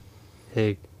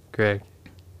Hey, Greg,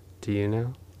 do you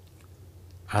know?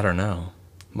 I don't know.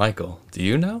 Michael, do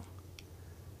you know?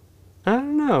 I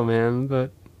don't know, man,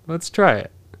 but let's try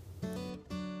it.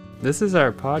 This is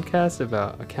our podcast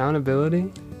about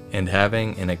accountability. And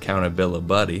having an accountability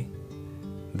buddy,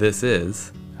 this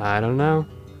is I don't know.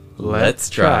 Let's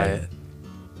Try It.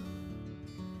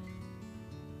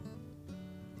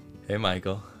 Hey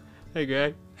Michael, Hey,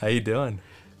 Greg. how you doing?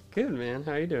 Good, man.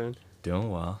 How you doing? Doing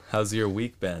well. How's your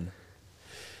week been?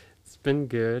 It's been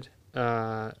good.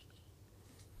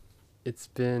 It's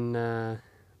been,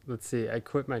 let's see, I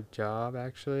quit my job,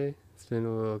 actually. It's been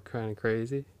a little kind of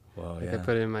crazy. Well, I yeah.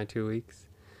 put in my 2 weeks.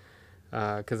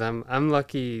 Because I'm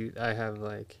lucky I have,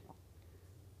 like,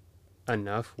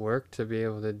 enough work to be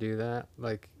able to do that.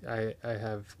 Like, I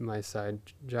have my side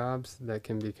jobs that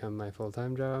can become my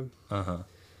full-time job.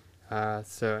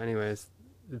 So anyways,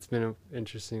 it's been an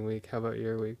interesting week. How about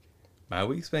your week? My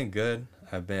week's been good.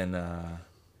 I've been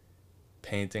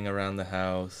painting around the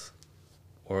house,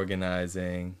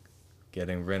 organizing,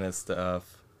 getting rid of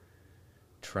stuff,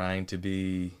 trying to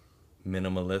be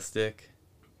minimalistic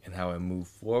in how I move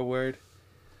forward,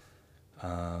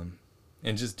 and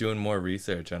just doing more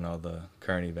research on all the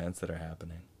current events that are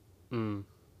happening.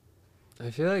 I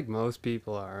feel like most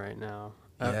people are right now.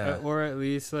 Yeah. Or at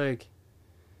least, like,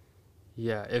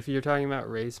 yeah, if you're talking about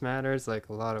race matters, like,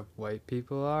 a lot of white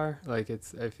people are. Like,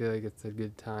 I feel like it's a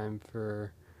good time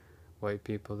for white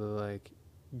people to, like,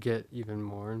 get even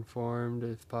more informed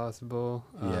if possible.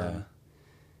 Yeah.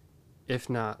 If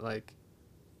not, like,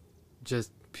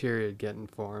 just period, get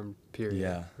informed, period.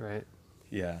 Yeah. Right?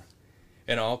 Yeah.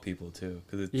 And all people too,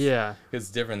 because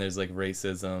it's different. There's like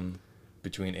racism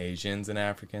between Asians and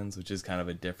Africans, which is kind of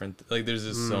a different, like, there's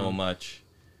just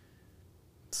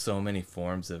so many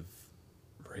forms of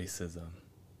racism.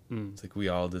 It's like we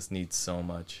all just need so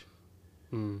much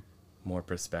more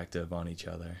perspective on each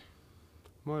other,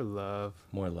 more love,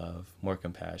 more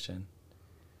compassion,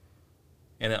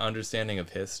 and an understanding of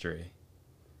history.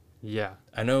 Yeah.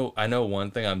 I know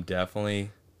one thing I'm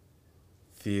definitely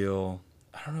feel,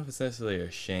 I don't know if it's necessarily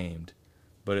ashamed,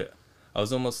 but I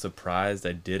was almost surprised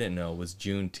I didn't know was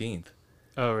Juneteenth.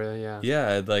 Oh, really? Yeah.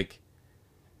 Yeah, like,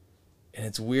 and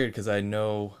it's weird because I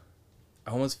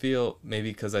almost feel maybe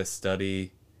because I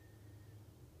study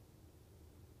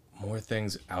more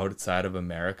things outside of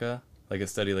America. Like I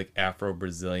study like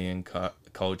Afro-Brazilian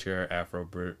culture,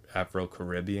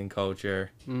 Afro-Caribbean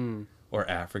culture, or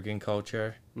African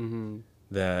culture.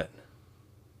 That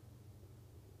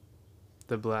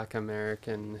the Black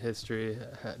American history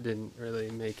didn't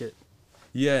really make it.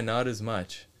 Yeah, not as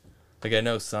much. Like, I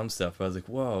know some stuff, but I was like,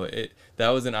 whoa, that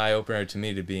was an eye-opener to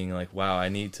me, to being like, wow, I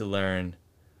need to learn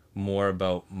more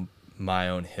about my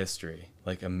own history,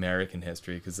 like American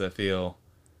history, because I feel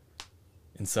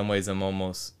in some ways I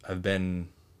was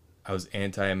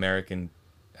anti-American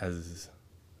as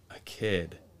a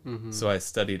kid, so I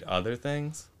studied other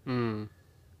things,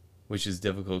 which is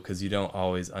difficult because you don't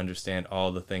always understand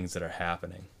all the things that are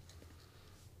happening.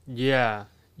 Yeah,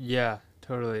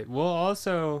 totally. Well,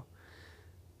 also,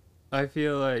 I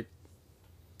feel like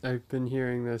I've been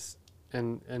hearing this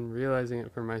and realizing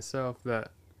it for myself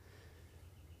that,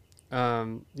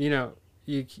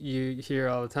 you hear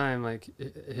all the time, like,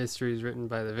 history is written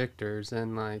by the victors,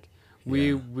 and, like, we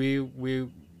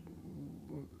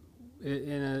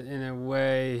in a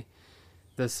way,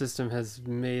 the system has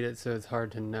made it so it's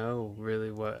hard to know really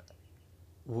what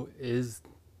is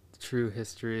true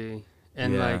history,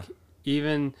 and like,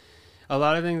 even a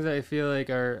lot of things I feel like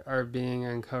are being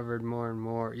uncovered more and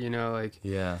more, like,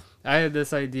 I had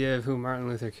this idea of who Martin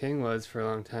Luther King was for a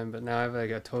long time, but now I have,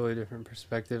 like, a totally different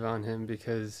perspective on him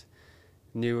because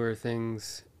newer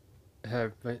things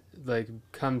have, like,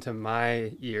 come to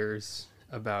my ears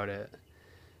about it.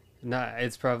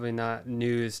 It's probably not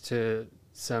news to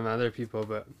some other people,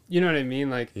 but you know what I mean?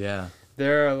 Like,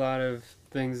 there are a lot of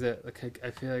things that, like,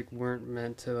 I feel like weren't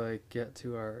meant to, like, get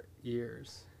to our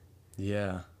ears.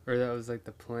 Yeah. Or that was, like,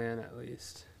 the plan, at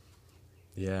least.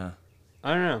 Yeah.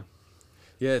 I don't know.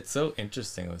 Yeah, it's so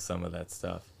interesting with some of that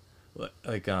stuff.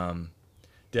 Like,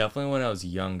 definitely when I was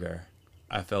younger,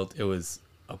 I felt it was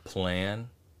a plan,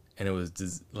 and it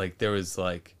was like there was,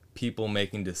 like, people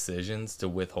making decisions to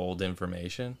withhold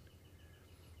information.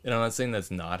 And I'm not saying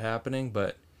that's not happening,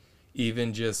 but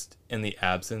even just in the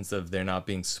absence of there not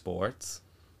being sports,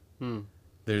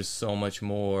 there's so much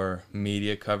more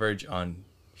media coverage on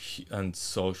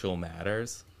social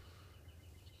matters,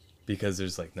 because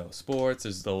there's, like, no sports.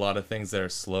 There's a lot of things that are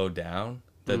slowed down,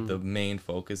 that the main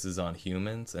focus is on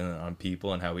humans and on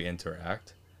people and how we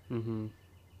interact.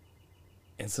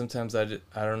 and sometimes I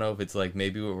don't know if it's like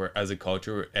maybe we're as a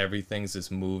culture where everything's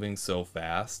just moving so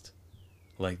fast,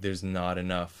 like there's not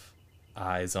enough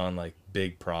eyes on like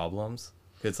big problems.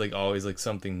 It's like always like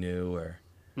something new, or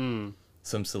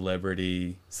some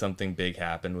celebrity, something big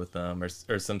happened with them,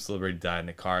 or some celebrity died in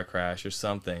a car crash or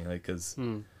something, like because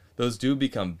those do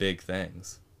become big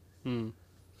things.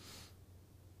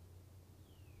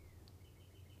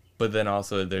 But then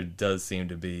also there does seem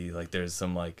to be like there's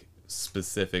some like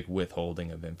specific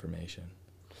withholding of information.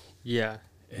 Yeah.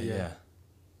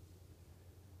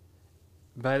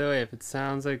 By the way, if it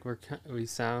sounds like we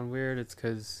sound weird, it's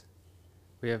because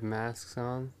we have masks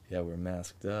on. Yeah, we're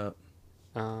masked up.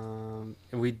 And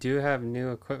we do have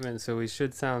new equipment, so we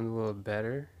should sound a little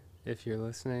better if you're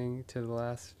listening to the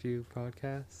last few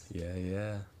podcasts.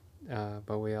 Yeah.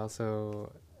 But we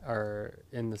also are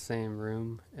in the same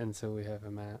room, and so we have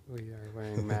we are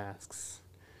wearing masks.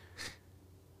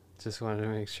 Just wanted to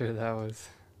make sure that was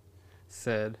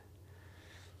said.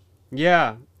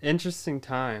 Yeah, interesting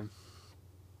time.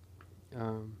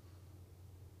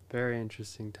 Very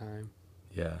interesting time.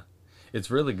 Yeah, it's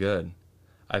really good.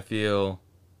 I feel,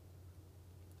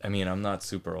 I mean, I'm not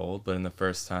super old, but in the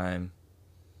first time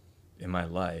in my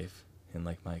life, in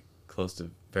like my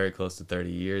very close to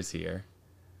 30 years here,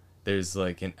 there's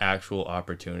like an actual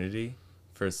opportunity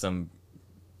for some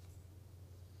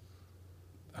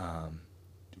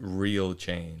real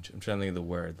change. I'm trying to think of the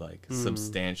word, like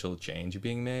substantial change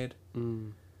being made.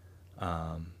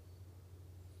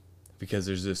 Because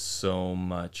there's just so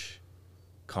much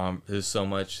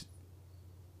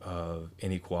of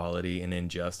inequality and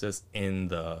injustice in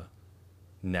the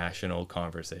national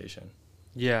conversation.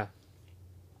 Yeah.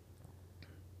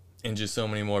 And just so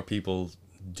many more people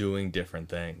doing different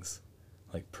things,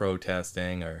 like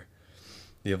protesting, or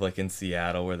you have like in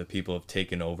Seattle where the people have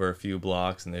taken over a few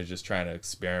blocks and they're just trying to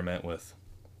experiment with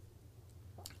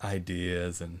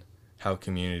ideas and how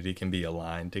community can be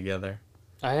aligned together.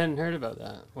 I hadn't heard about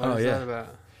that. What is that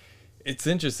about? It's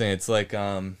interesting. It's like,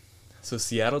 so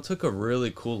Seattle took a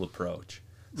really cool approach.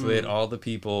 So they had all the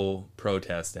people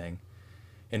protesting.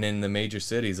 And in the major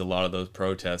cities, a lot of those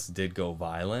protests did go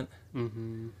violent.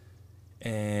 Mm-hmm.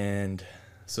 And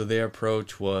so their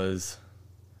approach was,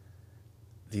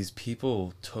 these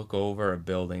people took over a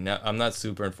building. Now, I'm not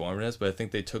super informed in this, but I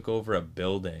think they took over a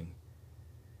building.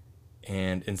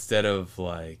 And instead of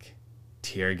like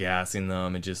tear gassing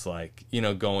them and just like,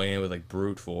 going in with like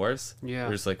brute force, they're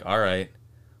just like, all right,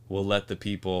 we'll let the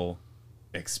people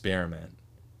experiment.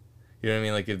 You know what I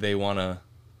mean? Like if they want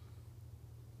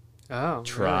to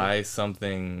try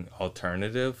something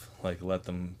alternative, like let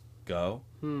them go.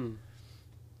 And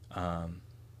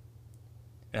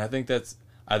I think that's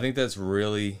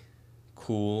really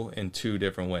cool in two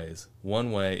different ways.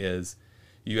 One way is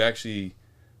you actually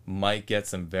might get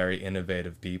some very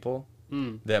innovative people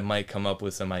that might come up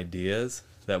with some ideas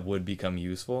that would become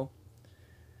useful.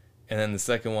 And then the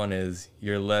second one is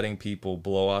you're letting people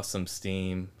blow off some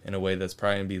steam in a way that's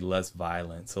probably going to be less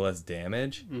violent, so less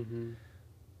damage.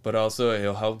 But also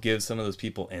it'll help give some of those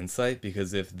people insight,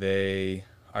 because if they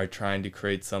are trying to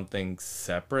create something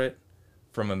separate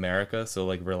from America, so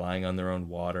like relying on their own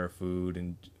water, food,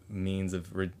 and means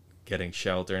of getting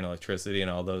shelter and electricity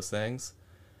and all those things,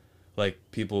 like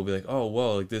people will be like, oh,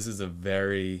 whoa, like this is a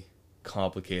very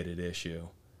complicated issue.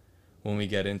 When we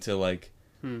get into like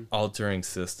altering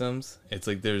systems, it's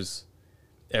like there's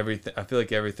everything. I feel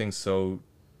like everything's so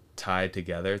tied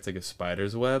together. It's like a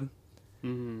spider's web.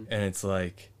 And it's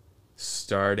like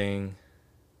starting,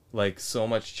 like so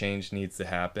much change needs to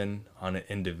happen on an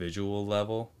individual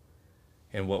level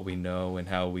and what we know and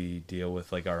how we deal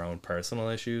with like our own personal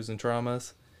issues and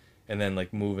traumas, and then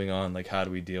like moving on, like how do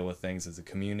we deal with things as a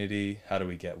community, how do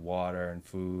we get water and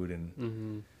food,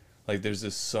 and like there's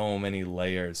just so many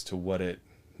layers to what it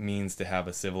means to have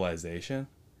a civilization.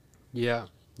 Yeah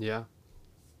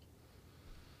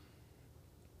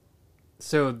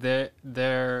So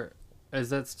there is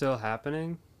that still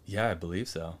happening? Yeah, I believe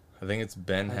so. I think it's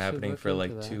been happening for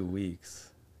like 2 weeks.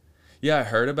 Yeah, I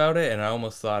heard about it and I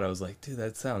almost thought, I was like, dude,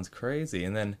 that sounds crazy.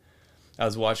 And then I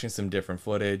was watching some different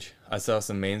footage. I saw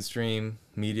some mainstream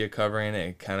media covering it.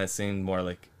 It kind of seemed more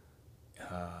like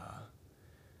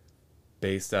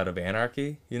based out of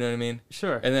anarchy. You know what I mean?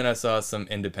 Sure. And then I saw some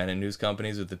independent news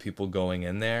companies with the people going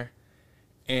in there.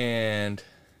 And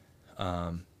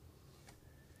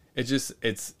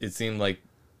it seemed like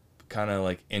kind of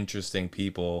like interesting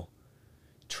people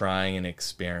trying an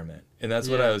experiment. And that's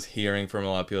what I was hearing from a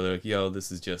lot of people. They're like, yo,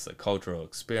 this is just a cultural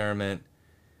experiment.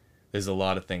 There's a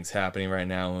lot of things happening right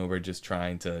now and we're just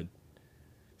trying to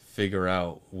figure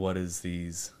out how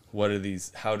do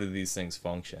these things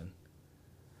function.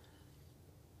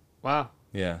 Wow.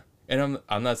 Yeah. And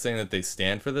I'm not saying that they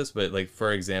stand for this, but like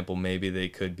for example, maybe they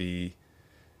could be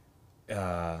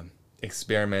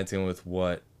experimenting with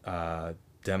what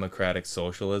democratic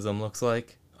socialism looks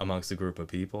like amongst a group of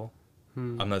people.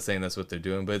 I'm not saying that's what they're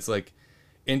doing, but it's like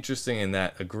interesting in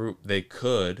that a group, they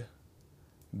could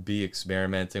be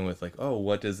experimenting with like, oh,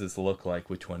 what does this look like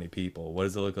with 20 people? What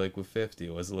does it look like with 50?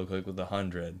 What does it look like with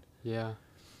 100? Yeah.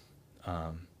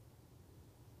 But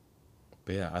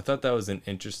yeah, I thought that was an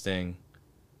interesting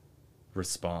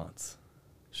response.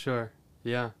 Sure.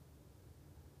 Yeah.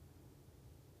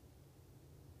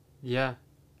 Yeah.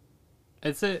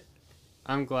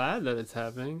 I'm glad that it's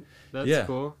happening. That's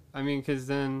cool. I mean, because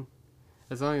then,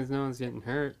 as long as no one's getting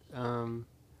hurt,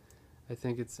 I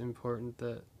think it's important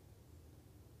that,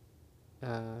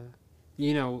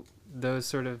 those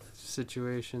sort of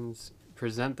situations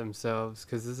present themselves,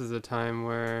 because this is a time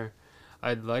where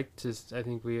I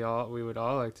think we would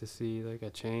all like to see like a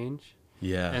change.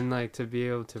 Yeah. And like to be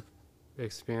able to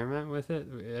experiment with it,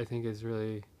 I think is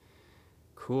really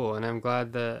cool. And I'm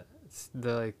glad that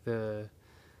the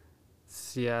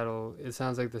Seattle, it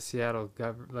sounds like the Seattle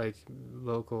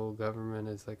local government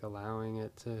is like allowing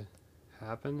it to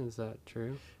happen. Is that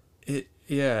true?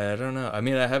 Yeah, I don't know. I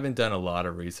mean, I haven't done a lot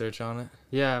of research on it.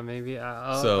 Yeah, maybe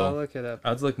I'll look it up.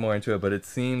 I'll look more into it, but it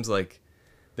seems like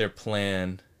their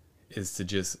plan is to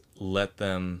just let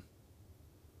them,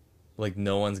 like,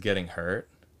 no one's getting hurt,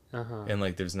 and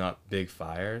like there's not big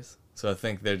fires. So I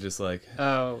think they're just like,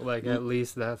 oh, like at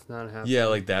least that's not happening. Yeah,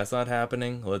 like that's not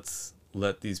happening. Let's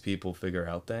let these people figure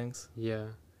out things. Yeah.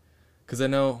 Because I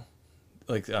know,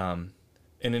 like, in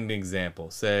an example,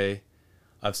 say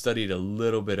I've studied a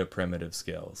little bit of primitive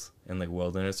skills and like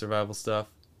wilderness survival stuff.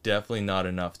 Definitely not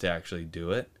enough to actually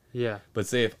do it. Yeah. But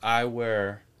say if I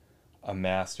were a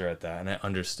master at that and I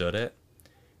understood it,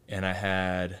 and I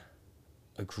had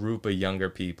a group of younger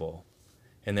people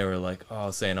and they were like,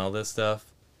 oh, saying all this stuff,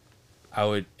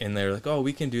 and they're like, oh,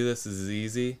 we can do this is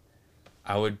easy.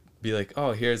 I would be like,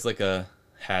 oh, here's like a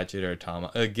hatchet or a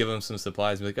tomahawk, give them some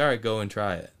supplies and be like, all right, go and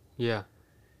try it. Yeah.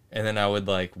 And then I would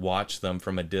like watch them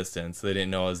from a distance. They didn't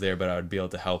know I was there, but I would be able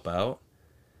to help out.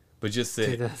 But just say,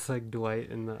 dude, that's like Dwight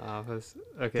in The Office.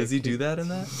 Okay. Does he do that in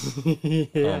that?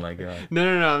 Yeah. Oh my god. No,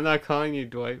 I'm not calling you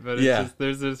Dwight, but it's just,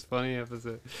 there's this funny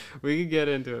episode. We could get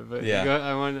into it, but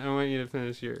I want you to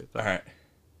finish your thought. All right.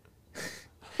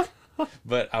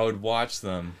 But I would watch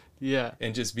them. Yeah.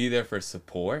 And just be there for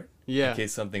support. Yeah. In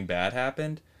case something bad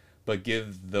happened, but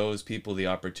give those people the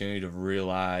opportunity to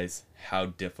realize how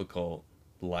difficult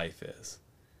life is.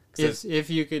 If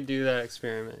you could do that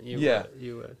experiment, you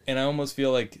would. And I almost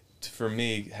feel like, for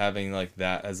me, having like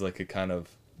that as like a kind of,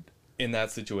 in that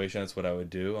situation, that's what I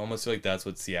would do. I almost feel like that's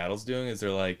what Seattle's doing, is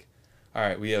they're like, all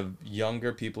right, we have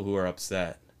younger people who are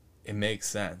upset. It makes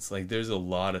sense. Like, there's a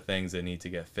lot of things that need to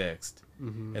get fixed.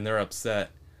 Mm-hmm. And they're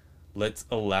upset. Let's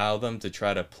allow them to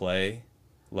try to play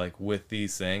like with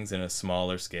these things in a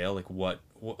smaller scale. Like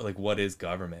what is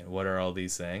government? What are all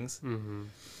these things? Mm-hmm.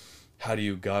 How do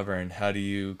you govern? How do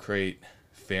you create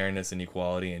fairness and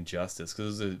equality and justice?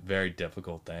 Because those are very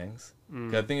difficult things.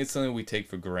 I think it's something we take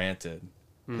for granted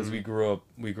because we grew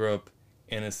up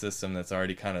in a system that's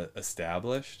already kind of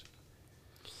established.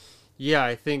 Yeah,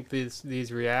 I think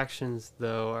these reactions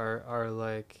though are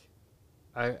like,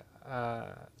 and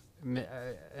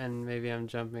maybe I'm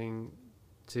jumping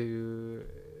to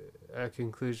a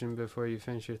conclusion before you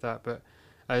finish your thought, but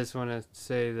I just want to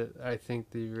say that I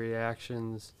think the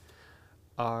reactions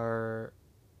are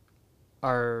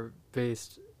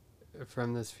based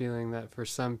from this feeling that for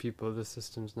some people the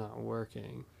system's not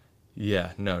working.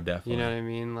 Yeah, no, definitely. You know what I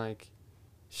mean? Like,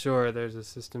 sure, there's a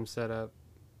system set up,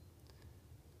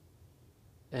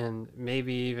 and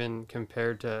maybe even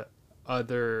compared to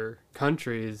other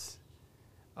countries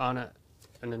on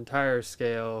an entire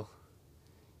scale,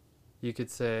 you could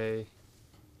say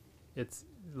it's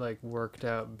like worked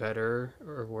out better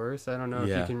or worse. I don't know if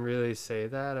you can really say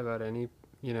that about any,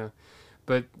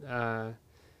 but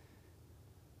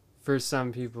for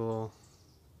some people,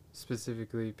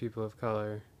 specifically people of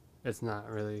color, it's not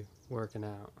really working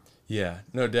out. Yeah,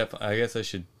 no, definitely. I guess I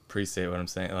should pre-state what I'm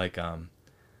saying. Like, I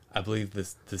believe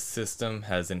the system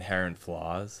has inherent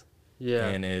flaws. Yeah.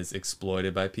 And is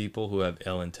exploited by people who have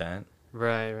ill intent.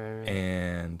 Right.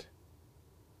 And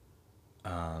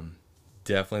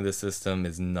definitely the system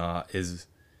is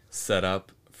set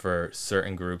up for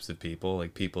certain groups of people,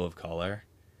 like people of color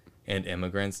and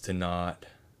immigrants, to not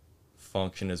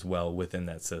function as well within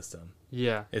that system.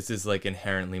 Yeah. It's just like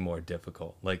inherently more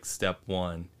difficult. Like step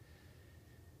 1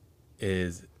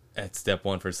 is at step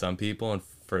 1 for some people, and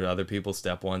for other people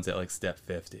step 1's at like step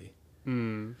 50.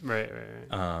 Right.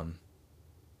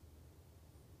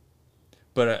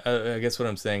 But I guess what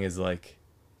I'm saying is like,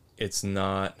 it's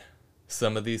not.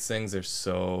 Some of these things are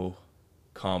so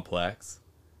complex.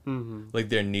 Mm-hmm. Like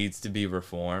there needs to be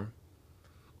reform,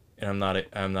 and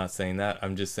I'm not saying that.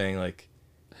 I'm just saying like,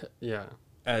 Yeah.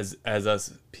 as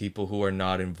us people who are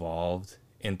not involved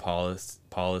in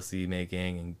policy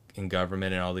making and in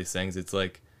government and all these things, it's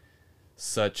like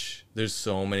there's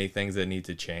so many things that need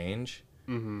to change.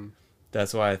 Mm-hmm.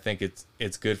 That's why I think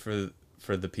it's good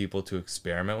for the people to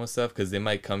experiment with stuff, because they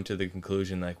might come to the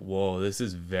conclusion like, whoa, this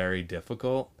is very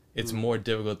difficult. It's more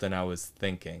difficult than I was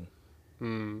thinking.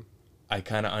 I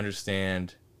kind of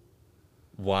understand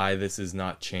why this is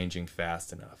not changing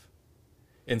fast enough.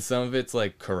 And some of it's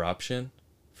like corruption,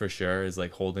 for sure, is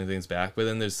like holding things back. But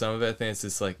then there's some of it, I think it's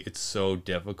just like, it's so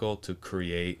difficult to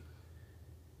create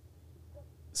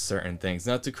certain things.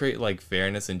 Not to create like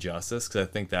fairness and justice, because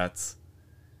I think that's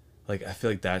like, I feel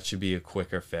like that should be a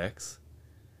quicker fix.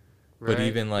 Right. But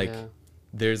even like,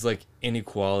 there's like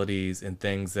inequalities and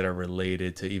things that are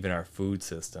related to even our food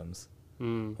systems.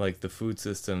 Like the food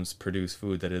systems produce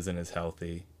food that isn't as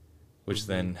healthy, which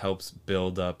then helps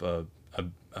build up a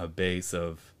base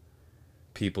of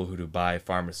people who do buy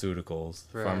pharmaceuticals,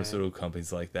 pharmaceutical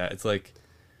companies like that. It's like,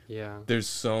 there's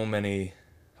so many.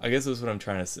 I guess that's what I'm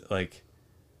trying to say. Like,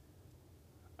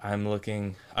 I'm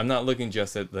not looking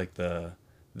just at like the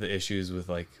issues with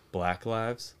like Black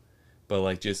lives, but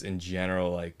like just in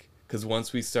general, like, because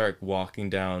once we start walking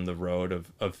down the road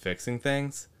of fixing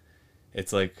things,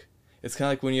 it's like, it's kind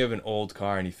of like when you have an old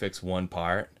car and you fix one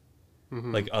part,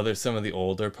 like some of the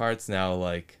older parts now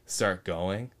like start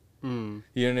going. You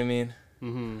know what I mean? I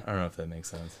don't know if that makes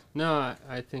sense. No,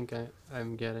 I think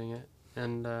I'm getting it.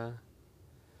 And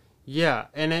yeah,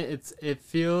 and it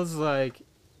feels like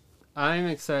I'm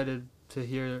excited to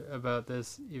hear about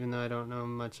this, even though I don't know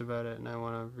much about it and I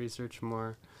want to research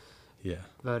more. Yeah.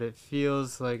 But it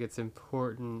feels like it's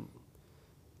important,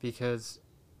 because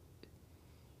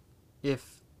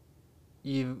if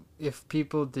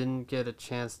people didn't get a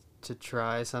chance to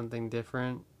try something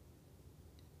different,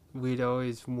 we'd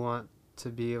always want to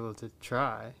be able to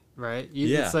try, right?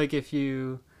 It's like if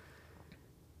you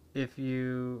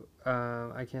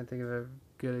I can't think of a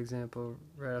good example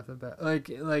right off the bat. Like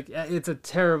it's a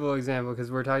terrible example because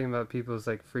we're talking about people's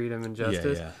like freedom and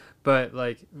justice. But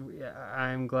like,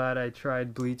 I'm glad I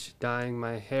tried bleach dyeing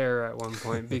my hair at one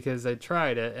point because I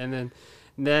tried it, and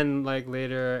then like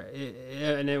later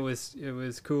it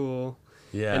was cool.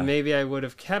 Yeah. And maybe I would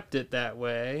have kept it that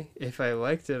way if I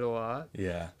liked it a lot.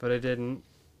 Yeah. But I didn't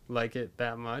like it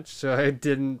that much, so I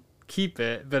didn't keep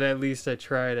it, but at least I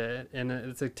tried it. And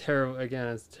it's a terrible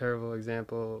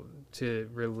example to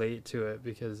relate to it,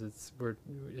 because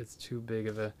it's too big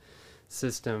of a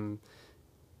system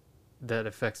that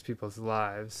affects people's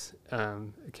lives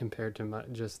compared to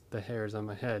just the hairs on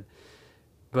my head.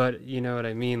 But you know what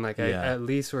I mean? Like, at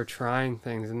least we're trying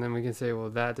things, and then we can say, well,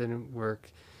 that didn't work,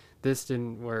 this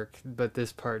didn't work, but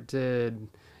this part did,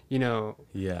 you know.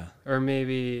 Yeah. Or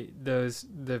maybe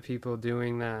the people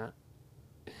doing that.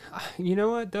 You know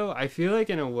what, though? I feel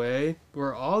like in a way,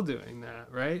 we're all doing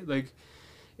that, right? Like,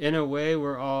 in a way,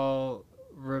 we're all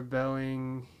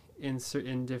rebelling in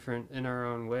our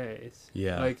own ways.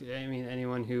 Yeah. Like, I mean,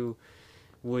 anyone who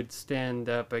would stand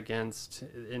up against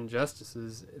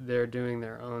injustices, they're doing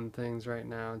their own things right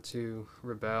now to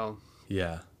rebel.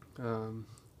 Yeah.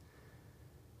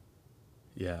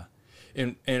 Yeah.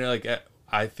 And like,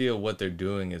 I feel what they're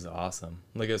doing is awesome.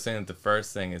 Like I was saying, the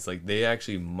first thing is like, they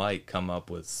actually might come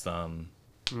up with some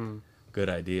good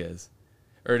ideas,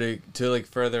 or to like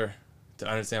further to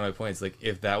understand my point. It's like,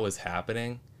 if that was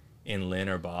happening in Lynn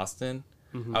or Boston,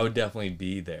 I would definitely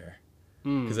be there,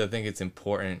 because I think it's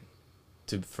important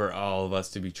for all of us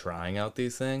to be trying out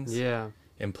these things. Yeah.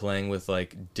 And playing with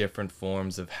like different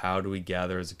forms of how do we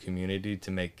gather as a community to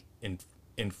make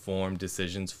informed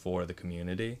decisions for the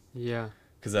community. Yeah.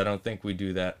 Because I don't think we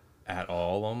do that at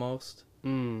all, almost.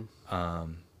 It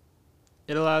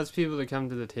allows people to come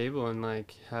to the table and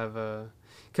like have a...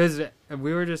 Because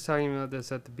we were just talking about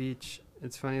this at the beach.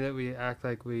 It's funny that we act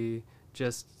like we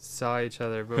just saw each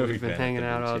other, but we've been hanging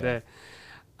out all day.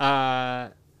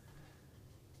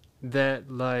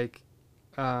 That like,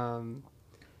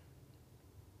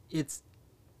 it's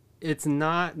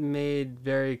not made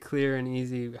very clear and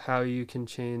easy how you can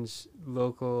change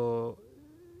local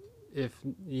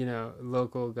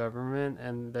government,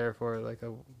 and therefore like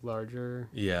a larger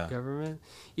government,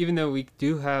 even though we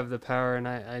do have the power. And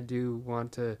I do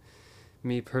want to,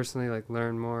 me personally, like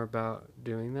learn more about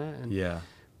doing that. And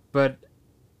but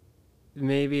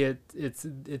maybe it's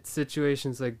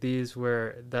situations like these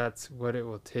where that's what it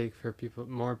will take for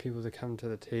more people to come to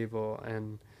the table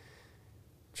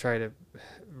try to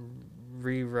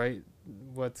rewrite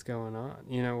what's going on.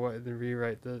 You know,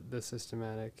 rewrite the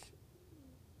systematic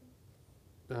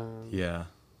yeah.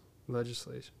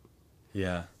 legislation.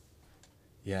 Yeah.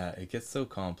 Yeah, it gets so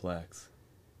complex.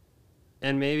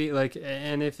 And maybe like,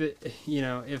 and if it, you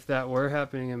know, if that were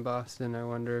happening in Boston, I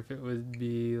wonder if it would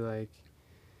be like,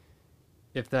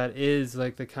 if that is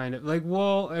like the kind of like,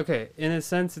 well, okay, in a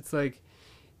sense, it's like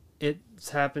it's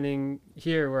happening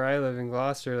here where I live in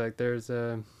Gloucester. Like there's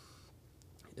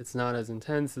it's not as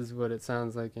intense as what it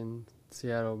sounds like in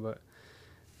Seattle, but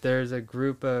there's a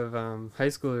group of high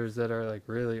schoolers that are like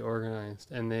really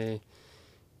organized, and they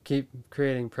keep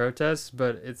creating protests,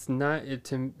 but it's not,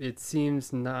 it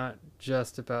seems not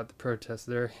just about the protests.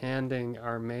 They're handing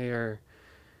our mayor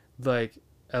like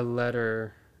a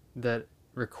letter that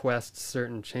requests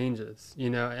certain changes, you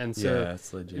know, and so Yeah,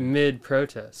 it's legit. mid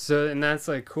protest. So, and that's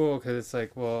like cool, because it's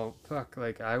like, well, fuck,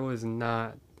 like I was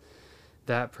not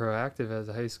that proactive as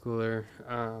a high schooler,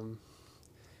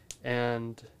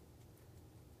 and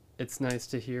it's nice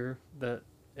to hear that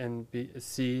and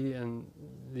see, and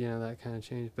you know, that kind of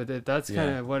change. But that's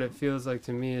kind of what it feels like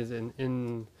to me, is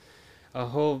in a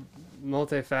whole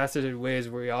multifaceted ways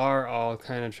we are all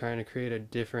kind of trying to create a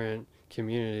different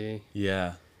community.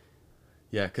 Yeah,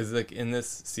 because like in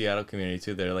this Seattle community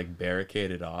too, they're like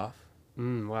barricaded off.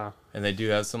 Wow. And they do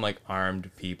have some like armed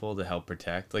people to help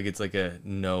protect. Like it's like a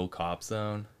no cop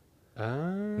zone.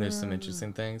 There's some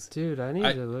interesting things. Dude, I need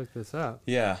to look this up.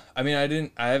 Yeah, I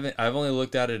mean, I've only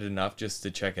looked at it enough just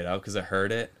to check it out, because I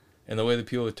heard it, and the way the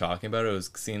people were talking about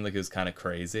it seemed like it was kind of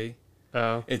crazy.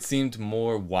 Oh. It seemed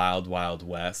more Wild Wild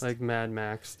West. Like Mad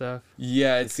Max stuff.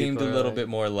 Yeah, it seemed a little bit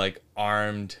more like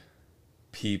armed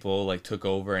people like took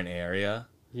over an area.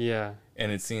 Yeah.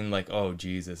 And it seemed like, oh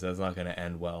Jesus, that's not gonna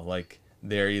end well. Like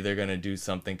they're either gonna do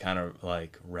something kind of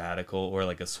like radical, or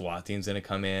like a SWAT team's gonna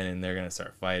come in and they're gonna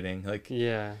start fighting. Like,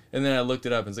 yeah. And then I looked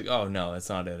it up and it's like, oh no, that's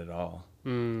not it at all.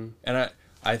 And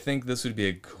I think this would be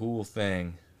a cool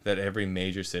thing that every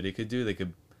major city could do. They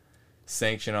could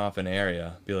sanction off an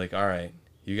area, be like, all right,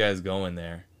 you guys go in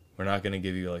there. We're not gonna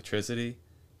give you electricity,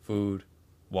 food,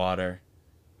 water.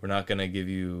 We're not gonna give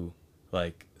you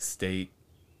like state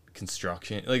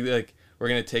construction. Like we're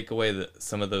going to take away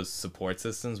some of those support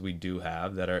systems we do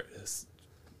have that are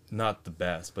not the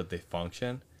best, but they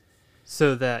function.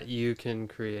 So that you can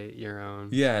create your own.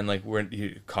 Yeah, and like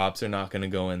cops are not going to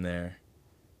go in there.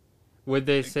 Would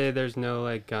they say there's no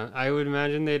like gun? I would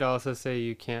imagine they'd also say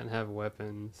you can't have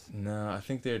weapons. No, I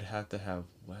think they'd have to have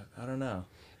I don't know.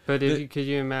 But could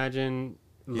you imagine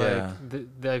like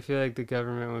I feel like the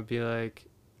government would be like,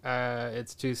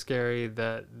 it's too scary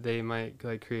that they might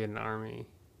like create an army.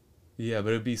 Yeah, but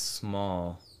it'd be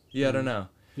small. Yeah, I don't know.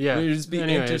 Yeah, it'd just be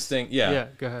interesting. Yeah,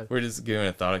 go ahead. We're just doing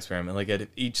a thought experiment. Like if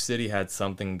each city had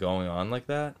something going on like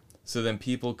that, so then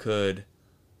people could,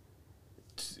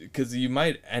 because you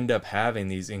might end up having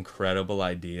these incredible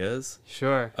ideas.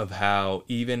 Sure. Of how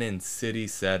even in city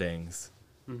settings,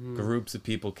 groups of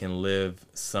people can live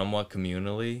somewhat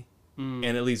communally, and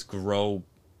at least grow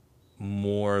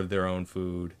more of their own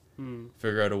food,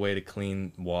 figure out a way to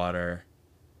clean water,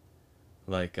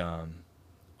 like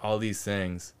all these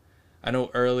things. I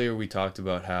know earlier we talked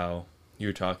about how you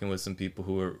were talking with some people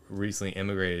who were recently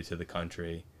immigrated to the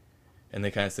country, and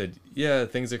they kind of said, yeah,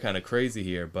 things are kind of crazy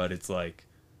here, but it's like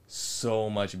so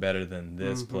much better than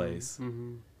this place.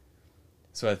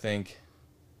 So I think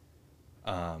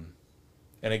and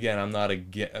again,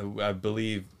 I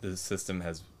believe the system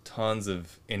has tons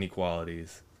of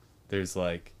inequalities. There's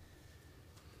like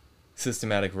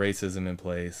systematic racism in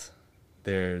place.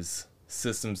 There's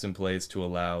systems in place to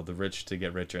allow the rich to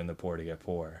get richer and the poor to get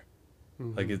poorer.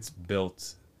 Like it's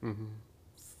built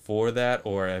for that,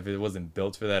 or if it wasn't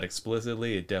built for that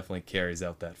explicitly, it definitely carries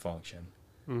out that function.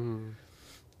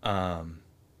 But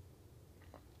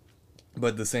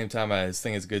at the same time, I just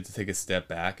think it's good to take a step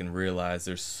back and realize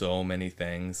there's so many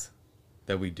things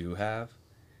that we do have,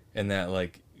 and that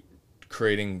like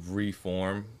creating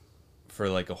reform for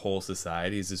like a whole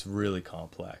society is just really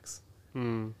complex.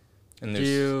 And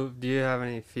do you have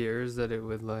any fears that it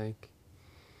would like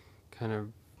kind of,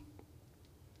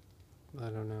 I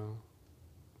don't know,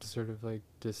 sort of like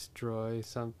destroy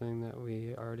something that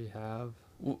we already have?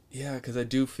 Well, yeah, because I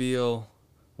do feel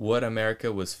what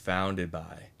America was founded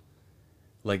by.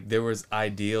 Like there was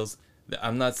ideals.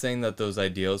 I'm not saying that those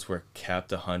ideals were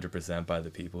kept 100% by the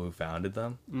people who founded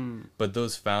them, but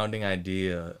those founding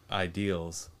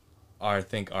ideals I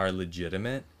think are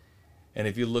legitimate. And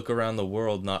if you look around the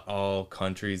world, not all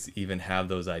countries even have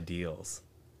those ideals.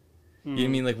 You know what I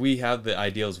mean? Like we have the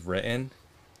ideals written,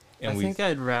 and I think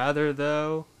I'd rather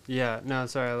though. Yeah, no,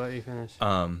 sorry, I'll let you finish.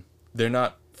 They're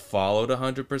not followed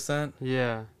 100%.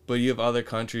 Yeah. But you have other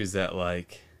countries that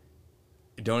like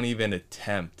don't even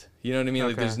attempt. You know what I mean?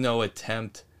 Like Okay. there's no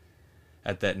attempt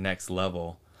at that next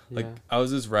level. Like Yeah. I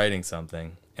was just writing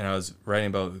something, and I was writing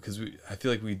about, because I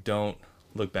feel like we don't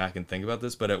look back and think about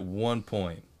this, but at one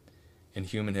point in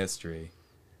human history,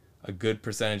 a good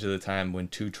percentage of the time when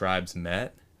two tribes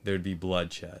met, there'd be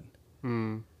bloodshed.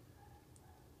 Mm.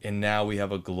 And now we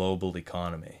have a global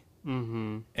economy.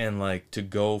 Mm-hmm. And like to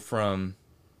go from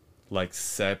like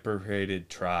separated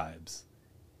tribes,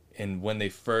 and when they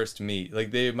first meet,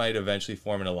 like they might eventually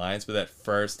form an alliance, but that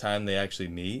first time they actually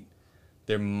meet,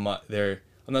 they're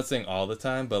I'm not saying all the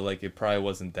time, but like it probably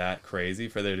wasn't that crazy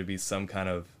for there to be some kind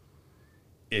of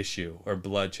issue or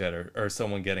bloodshed or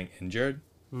someone getting injured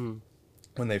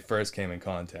when they first came in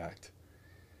contact.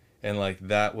 And like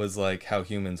that was like how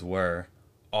humans were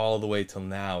all the way till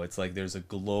now. It's like there's a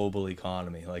global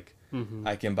economy. Like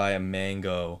I can buy a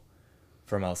mango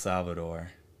from El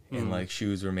Salvador, and like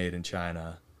shoes were made in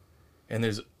China. And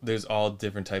there's all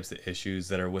different types of issues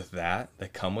that are with that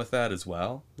come with that as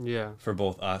well. Yeah. For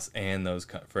both us and those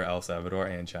for El Salvador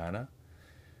and China.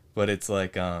 But it's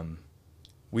like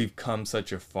we've come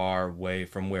such a far way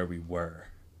from where we were.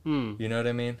 Mm. You know what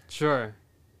I mean? Sure.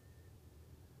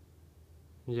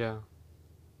 Yeah.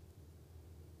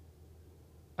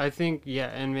 I think, yeah,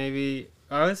 and maybe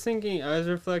I was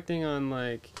reflecting on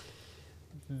like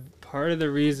part of the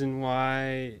reason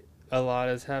why a lot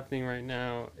is happening right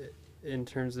now in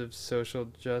terms of social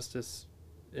justice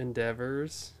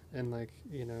endeavors, and like,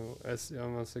 you know,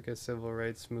 almost like a civil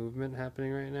rights movement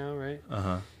happening right now, right?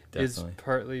 Definitely. Is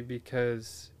partly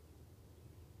because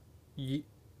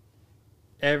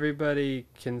everybody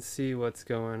can see what's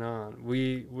going on.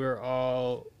 We're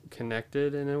all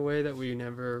connected in a way that we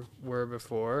never were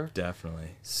before. Definitely.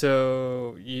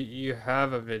 So you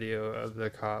have a video of the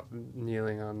cop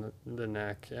kneeling on the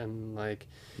neck, and like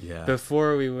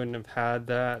before we wouldn't have had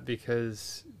that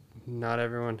because not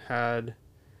everyone had,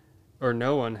 or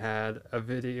no one had, a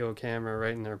video camera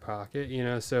right in their pocket, you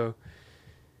know, so,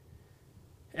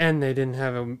 and they didn't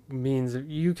have a means of,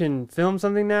 you can film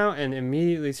something now and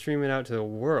immediately stream it out to the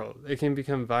world. It can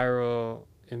become viral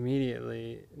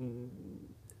immediately.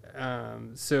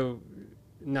 So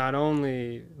not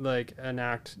only like an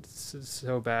act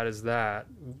so bad as that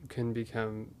can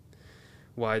become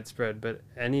widespread, but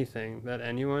anything that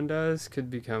anyone does could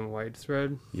become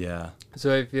widespread. Yeah.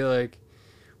 So I feel like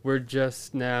we're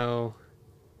just now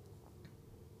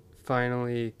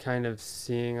finally kind of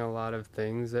seeing a lot of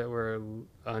things that were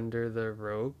under the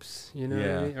ropes, you know what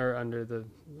I mean? Or under the,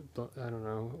 I don't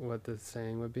know what the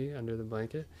saying would be, under the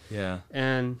blanket. Yeah.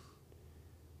 And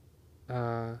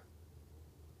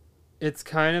it's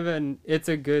kind of it's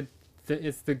a good,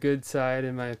 it's the good side,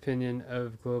 in my opinion,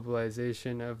 of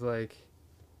globalization, of like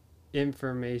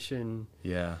information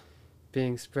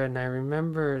being spread. And I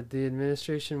remember the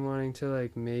administration wanting to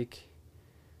like make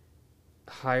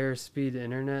higher speed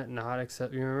internet not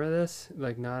accept. You remember this?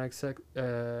 Like not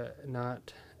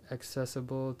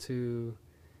accessible to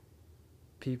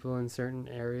people in certain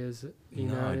areas. You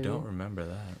know what I don't mean? remember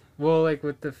that. Well, like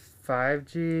with the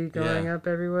 5G going up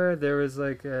everywhere, there was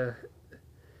like a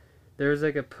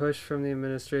push from the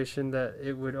administration that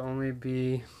it would only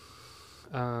be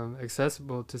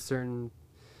accessible to certain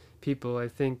people. I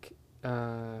think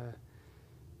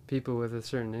people with a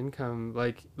certain income,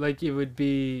 like it would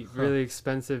be really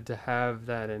expensive to have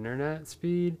that internet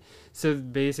speed. So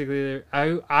basically,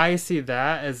 I see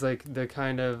that as like the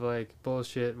kind of like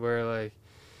bullshit where like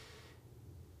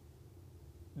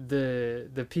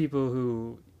the people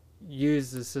who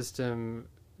use the system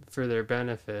for their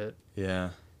benefit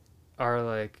are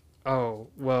like, oh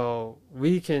well,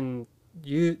 we see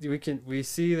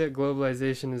that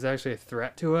globalization is actually a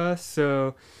threat to us,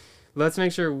 so let's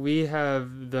make sure we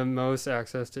have the most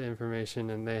access to information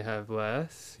and they have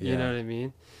less. You know what I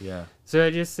mean? Yeah. So I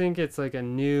just think it's like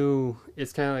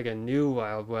it's kind of like a new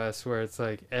Wild West where it's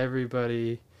like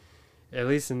everybody, at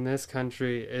least in this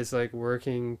country, is like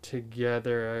working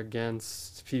together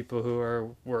against people who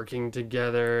are working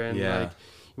together, and like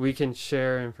we can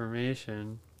share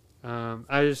information.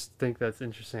 I just think that's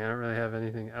interesting. I don't really have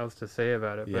anything else to say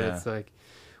about it, but it's like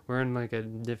we're in like a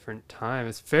different time.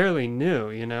 It's fairly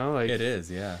new, you know? Like it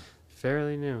is,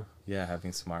 fairly new. Yeah,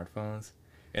 having smartphones.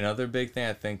 Another big thing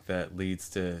I think that leads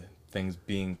to things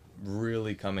being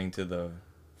really coming to the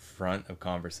front of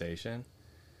conversation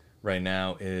right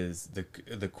now is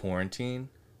the quarantine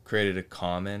created a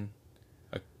common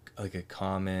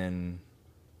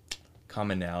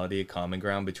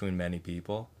ground between many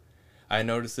people. I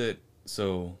notice it.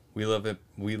 So we live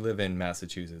in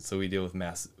Massachusetts, so we deal with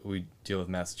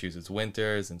Massachusetts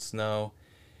winters and snow,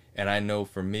 And I know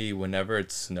for me, whenever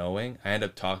it's snowing, I end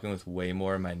up talking with way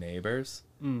more of my neighbors.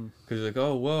 Because you're like,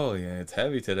 oh, whoa, yeah, it's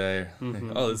heavy today.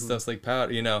 Mm-hmm, Oh, this stuff's like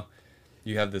powder. You know,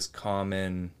 you have this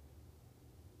common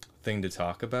thing to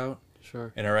talk about.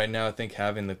 Sure. And right now, I think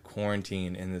having the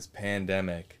quarantine and this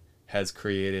pandemic has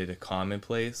created a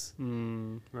commonplace.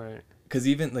 Right. Because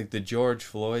even like the George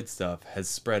Floyd stuff has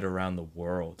spread around the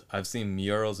world. I've seen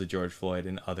murals of George Floyd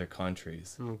in other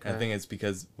countries. Okay. I think it's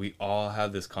because we all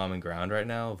have this common ground right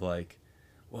now of like,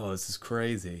 whoa, this is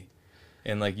crazy.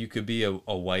 And like you could be a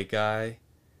white guy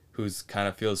who's kind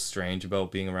of feels strange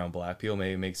about being around black people.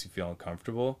 Maybe it makes you feel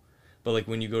uncomfortable. But like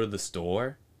when you go to the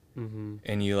store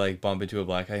and you like bump into a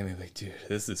black guy, you're like, dude,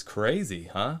 this is crazy,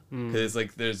 huh? Because it's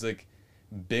like there's like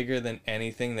bigger than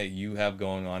anything that you have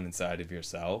going on inside of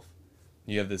yourself.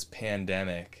 You have this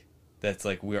pandemic that's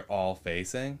like we're all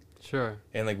facing. Sure.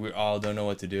 And like we all don't know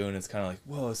what to do, and it's kind of like,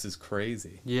 whoa, this is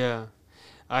crazy. Yeah.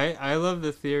 I love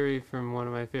the theory from one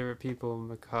of my favorite people,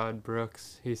 Makad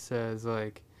Brooks. He says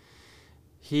like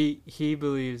he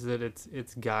believes that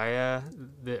it's Gaia,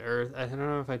 the earth. I don't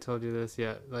know if I told you this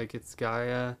yet. Like it's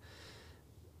Gaia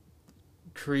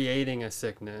creating a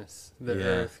sickness. The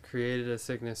earth created a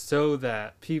sickness so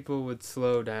that people would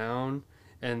slow down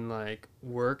and like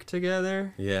work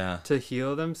together to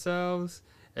heal themselves,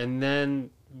 and then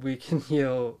we can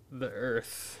heal the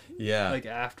earth like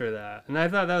after that. And I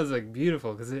thought that was like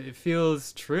beautiful because it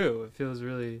feels true. It feels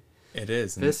really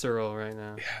visceral right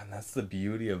now. Yeah, and that's the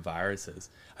beauty of viruses.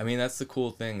 I mean, that's the cool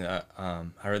thing. I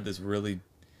read this really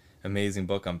amazing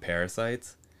book on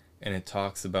parasites, and it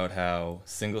talks about how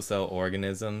single cell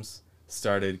organisms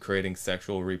started creating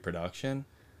sexual reproduction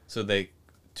so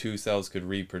two cells could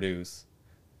reproduce.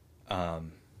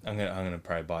 I'm gonna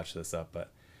probably botch this up,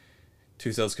 but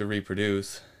two cells could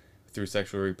reproduce through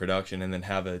sexual reproduction, and then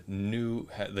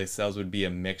the cells would be a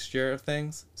mixture of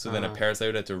things. So then a parasite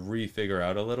would have to refigure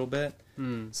out a little bit.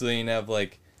 So then you have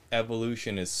like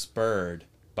evolution is spurred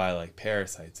by like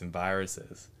parasites and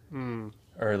viruses,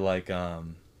 or like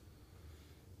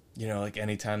you know, like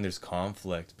anytime there's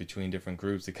conflict between different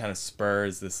groups, it kind of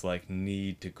spurs this like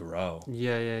need to grow.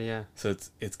 Yeah. So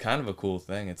it's kind of a cool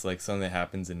thing. It's like something that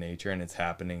happens in nature, and it's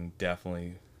happening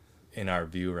definitely in our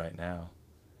view right now.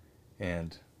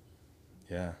 And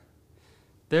yeah.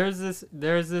 There is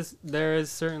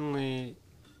certainly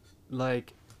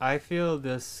like I feel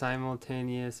this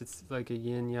simultaneous, it's like a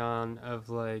yin yang of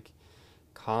like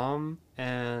calm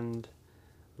and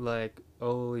like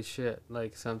holy shit,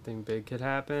 like something big could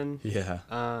happen. Yeah.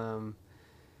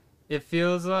 It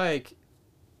feels like,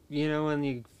 you know, when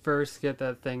you first get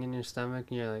that thing in your stomach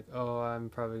and you're like, oh, I'm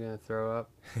probably gonna throw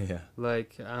up. Yeah.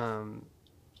 Like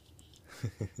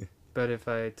but if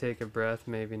I take a breath,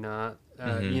 maybe not.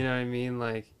 You know what I mean?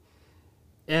 Like,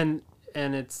 and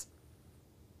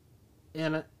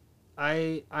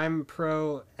I'm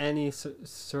pro any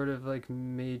sort of like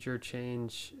major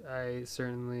change.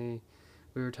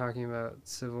 We were talking about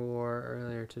Civil War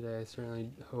earlier today. I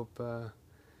certainly hope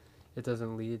it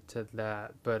doesn't lead to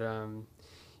that. But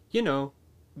you know,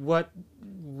 what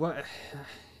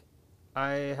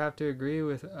I have to agree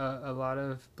with a lot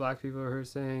of black people who are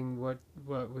saying, what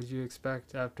would you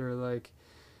expect after like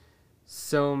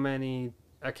so many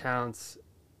accounts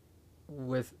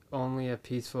with only a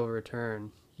peaceful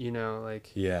return, you know,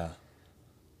 like you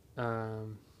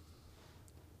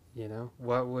know,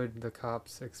 what would the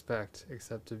cops expect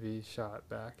except to be shot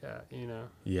back at, you know?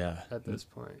 At this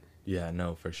point. Yeah,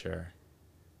 no, for sure.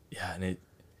 Yeah, and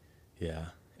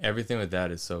everything with that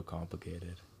is so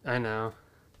complicated. I know.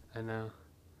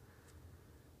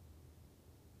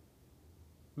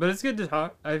 But it's good to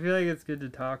talk. I feel like it's good to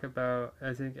talk about.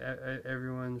 I think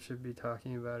everyone should be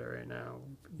talking about it right now.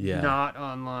 Yeah. Not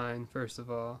online, first of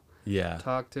all. Yeah.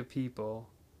 Talk to people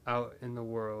out in the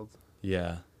world.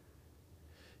 Yeah.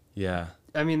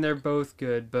 I mean, they're both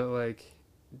good, but like,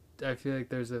 I feel like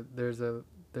there's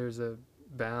a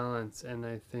balance, and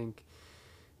I think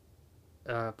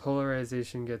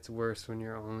polarization gets worse when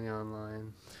you're only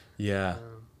online. Yeah.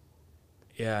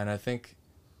 And I think,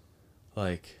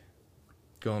 like,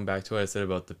 going back to what I said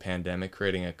about the pandemic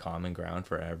creating a common ground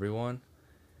for everyone,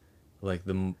 like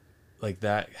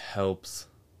that helps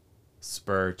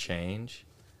spur change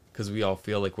because we all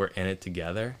feel like we're in it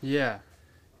together. Yeah.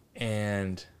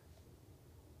 And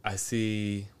I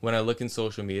see, when I look in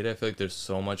social media, I feel like there's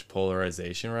so much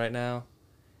polarization right now.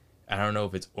 I don't know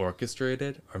if it's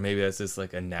orchestrated or maybe that's just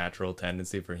like a natural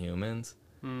tendency for humans.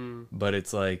 But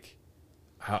it's like,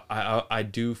 I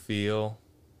do feel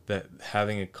that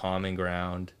having a common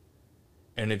ground,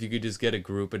 and if you could just get a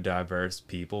group of diverse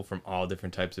people from all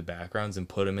different types of backgrounds and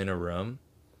put them in a room,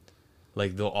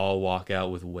 like they'll all walk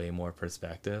out with way more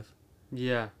perspective.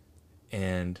 Yeah.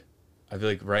 And I feel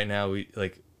like right now we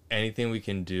like anything we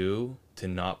can do to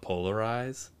not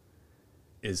polarize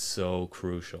is so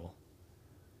crucial.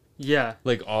 Yeah.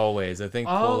 Like always, I think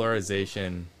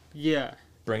polarization yeah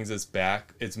brings us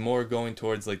back. It's more going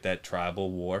towards like that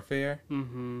tribal warfare.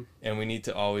 mm-hmm. And we need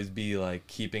to always be like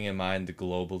keeping in mind the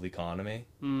global economy.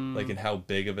 Like and how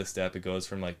big of a step it goes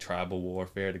from like tribal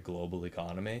warfare to global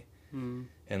economy.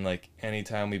 And like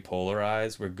anytime we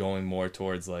polarize, we're going more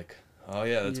towards like, oh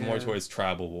yeah, that's more towards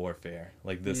tribal warfare,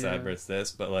 like this side versus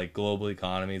this. But like global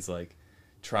economy is like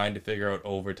trying to figure out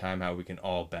over time how we can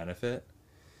all benefit.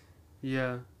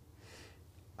 Yeah.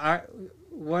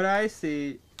 What I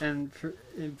see, and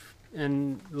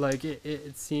like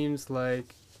it seems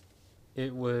like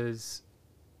it was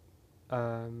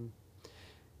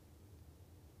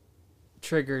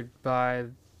triggered by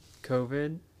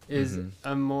COVID, is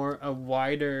a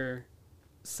wider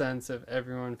sense of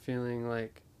everyone feeling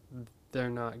like they're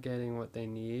not getting what they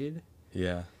need.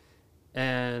 Yeah.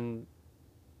 And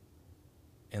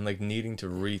like needing to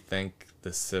rethink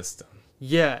the system.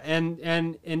 Yeah,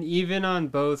 and even on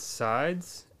both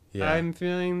sides, I'm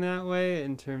feeling that way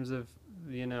in terms of,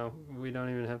 we don't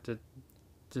even have to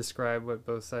describe what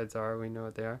both sides are. We know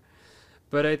what they are.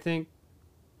 But I think,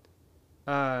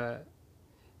 and,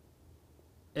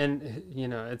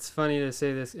 it's funny to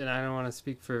say this, and I don't want to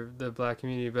speak for the Black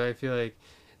community, but I feel like,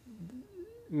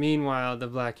 meanwhile, the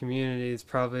Black community is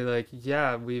probably like,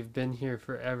 yeah, we've been here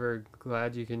forever.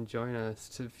 Glad you can join us.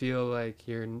 To feel like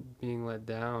you're being let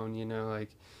down,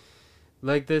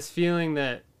 like this feeling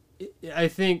that I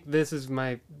think this is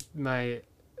my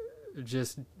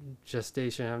just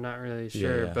gestation. I'm not really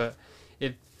sure, but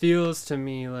it feels to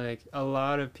me like a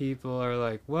lot of people are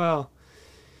like, well,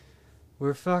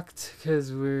 we're fucked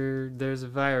because there's a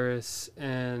virus,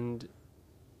 and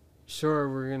sure,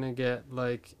 we're gonna get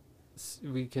like,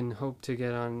 we can hope to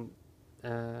get on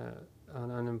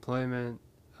unemployment,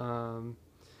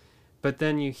 but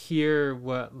then you hear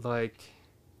what like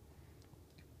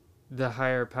the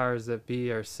higher powers that be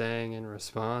are saying in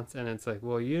response, and it's like,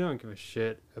 well, you don't give a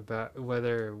shit about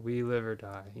whether we live or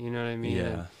die, you know what I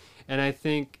mean? And I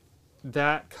think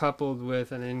that, coupled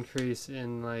with an increase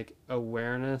in like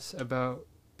awareness about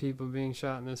people being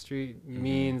shot in the street,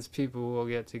 means people will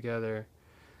get together.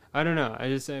 I don't know.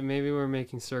 Maybe we're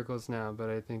making circles now, but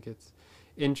I think it's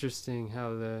interesting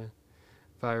how the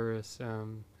virus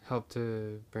helped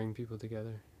to bring people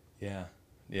together. Yeah.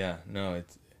 No,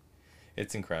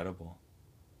 it's incredible.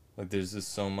 Like there's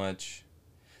so much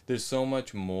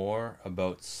more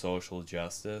about social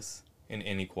justice and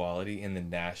inequality in the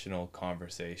national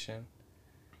conversation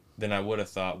than I would have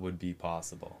thought would be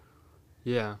possible.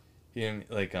 Yeah.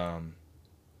 Like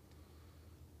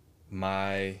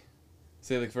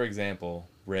say, like, for example,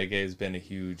 reggae has been a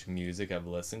huge music I've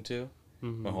listened to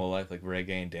my whole life, like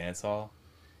reggae and dancehall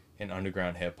and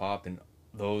underground hip-hop, and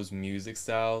those music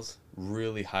styles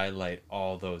really highlight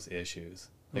all those issues.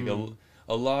 Like,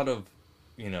 a lot of,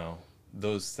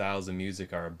 those styles of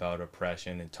music are about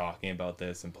oppression and talking about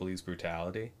this and police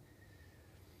brutality.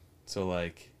 So,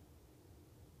 like,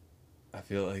 I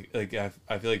feel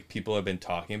like people have been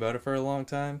talking about it for a long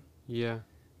time. Yeah.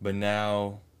 But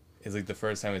now is like the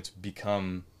first time it's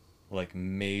become like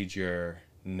major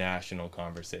national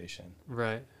conversation.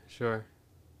 Right. Sure.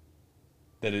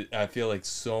 I feel like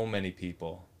so many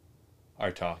people are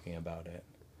talking about it.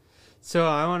 So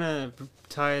I want to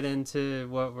tie it into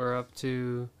what we're up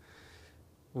to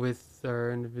with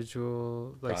our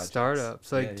individual projects.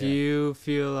 Startups. Like, do you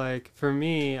feel like, for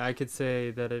me, I could say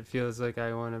that it feels like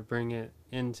I want to bring it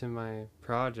into my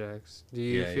projects. Do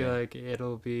you feel like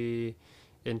it'll be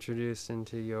introduced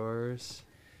into yours?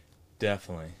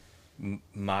 Definitely.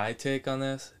 My take on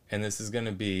this, and this is going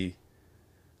to be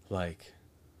like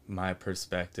my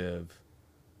perspective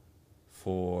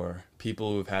for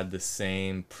people who've had the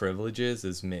same privileges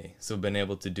as me, so been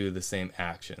able to do the same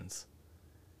actions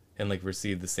and like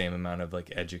receive the same amount of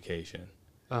like education.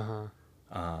 I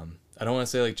don't want to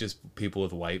say like just people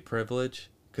with white privilege,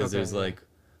 because there's like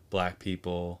Black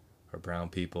people or brown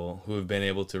people who have been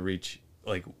able to reach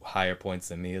like higher points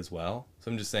than me as well.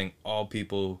 So I'm just saying all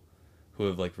people who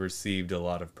have like received a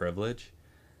lot of privilege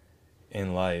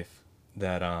in life,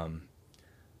 that I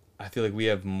feel like we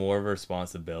have more of a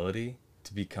responsibility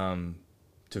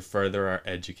to further our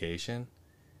education,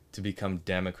 to become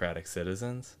democratic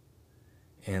citizens.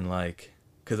 And like,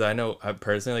 because I know I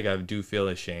personally, like, I do feel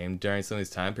ashamed during some of these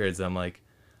time periods. I'm like,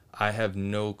 I have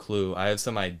no clue. I have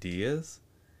some ideas,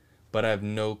 but I have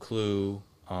no clue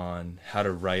on how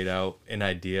to write out an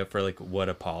idea for like what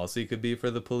a policy could be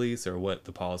for the police, or what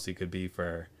the policy could be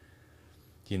for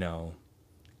you know,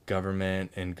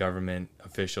 government and government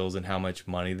officials and how much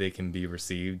money they can be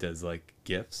received as like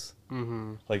gifts.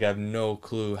 Mm-hmm. Like I have no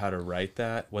clue how to write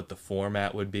that, what the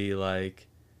format would be like,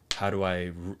 how do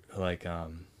I like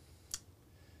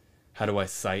how do I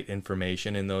cite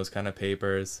information in those kind of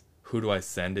papers? Who do I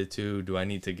send it to? Do I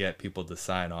need to get people to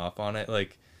sign off on it?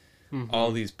 Like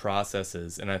all these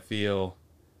processes. And I feel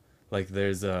like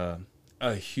there's a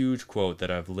huge quote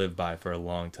that I've lived by for a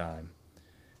long time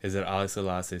is that Ali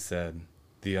Selassie said,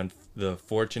 the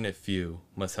fortunate few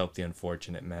must help the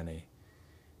unfortunate many.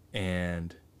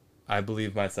 And I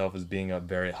believe myself as being a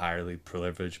very highly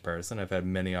privileged person. I've had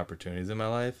many opportunities in my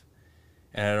life,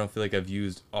 and I don't feel like I've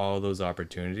used all those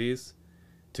opportunities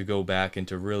to go back and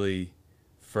to really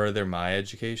further my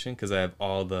education, because I have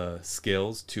all the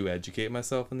skills to educate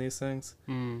myself in these things,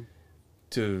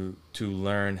 to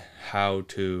learn how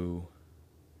to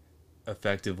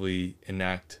effectively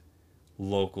enact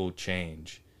local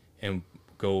change and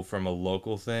go from a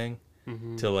local thing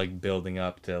to like building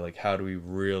up to like how do we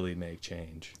really make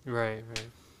change. Right.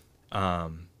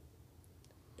 And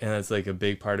that's like a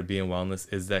big part of being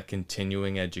wellness is that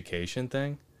continuing education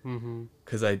thing.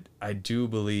 Because I do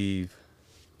believe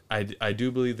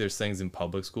there's things in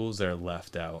public schools that are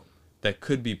left out that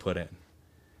could be put in.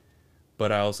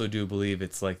 But I also do believe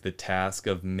it's like the task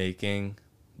of making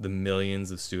the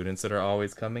millions of students that are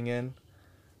always coming in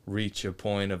reach a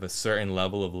point of a certain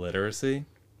level of literacy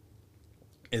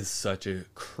is such a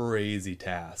crazy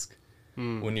task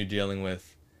when you're dealing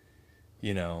with,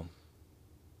 you know,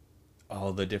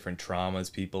 all the different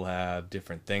traumas people have,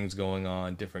 different things going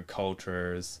on, different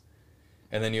cultures.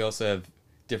 And then you also have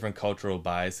different cultural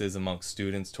biases amongst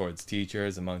students towards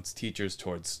teachers, amongst teachers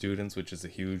towards students, which is a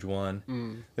huge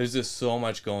one. There's just so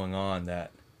much going on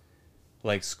that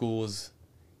like schools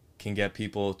can get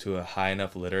people to a high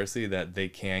enough literacy that they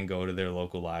can go to their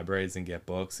local libraries and get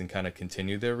books and kind of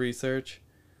continue their research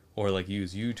or like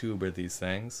use YouTube or these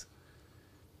things.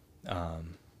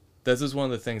 This is one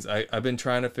of the things I've been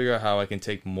trying to figure out how I can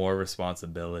take more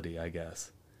responsibility, I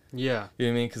guess. Yeah. You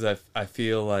know what I mean? Because I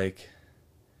feel like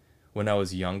when I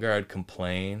was younger, I'd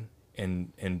complain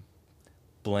and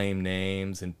blame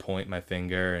names and point my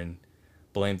finger and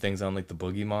blame things on like the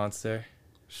Boogie Monster.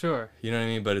 Sure. You know what I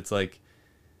mean? But it's like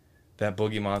that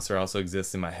Boogie Monster also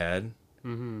exists in my head.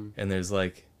 And there's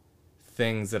like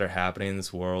things that are happening in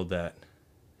this world that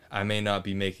I may not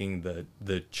be making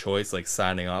the choice, like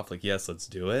signing off, like, yes, let's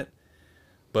do it.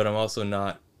 But I'm also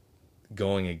not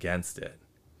going against it.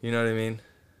 You know what I mean?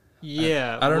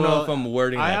 Yeah. I don't know if I'm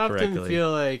wording that correctly. I often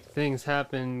feel like things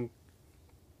happen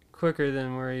quicker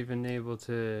than we're even able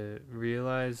to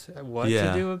realize what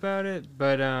to do about it.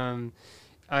 But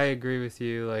I agree with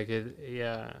you. Like,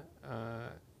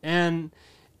 and,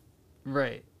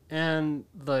 right. And,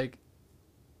 like,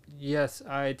 yes,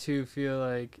 I too feel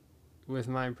like with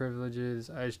my privileges,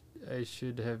 I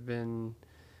should have been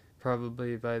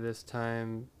probably by this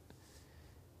time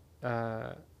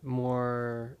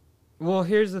more. Well,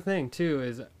 here's the thing too: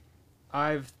 is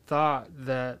I've thought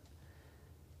that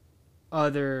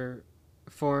other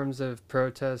forms of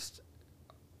protest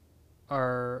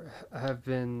have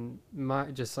been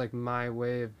my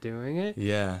way of doing it.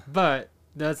 Yeah. But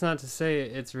that's not to say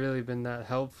it's really been that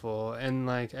helpful. And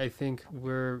like I think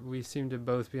we seem to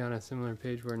both be on a similar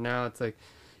page where now it's like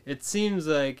it seems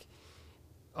like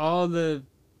all the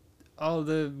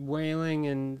wailing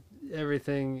and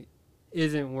everything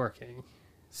isn't working.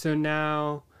 So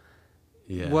now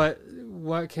what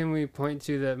can we point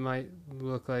to that might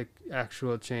look like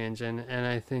actual change? And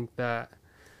I think that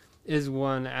is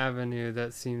one avenue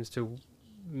that seems to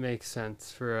make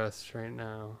sense for us right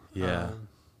now. Yeah.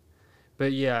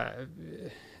 But yeah,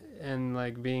 and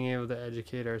like being able to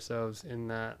educate ourselves in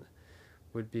that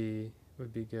would be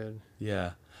good.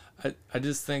 Yeah. I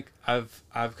just think I've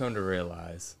come to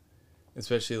realize,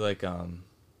 especially like I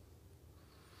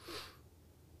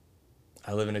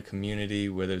live in a community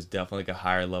where there's definitely like a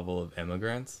higher level of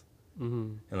immigrants.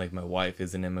 And like my wife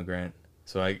is an immigrant.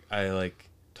 So I like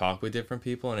talk with different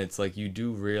people, and it's like you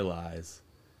do realize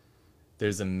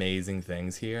there's amazing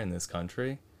things here in this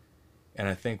country. And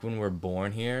I think when we're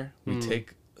born here, we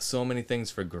take so many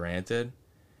things for granted.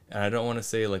 And I don't want to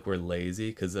say like we're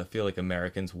lazy, because I feel like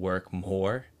Americans work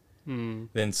more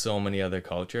than so many other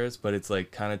cultures. But it's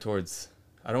like kind of towards,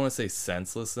 I don't want to say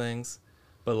senseless things,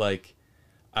 but like,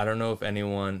 I don't know if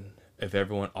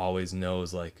everyone always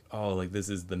knows like, oh, like this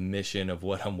is the mission of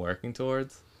what I'm working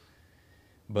towards.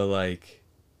 But like,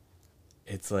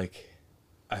 it's like,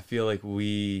 I feel like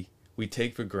we we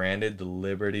take for granted the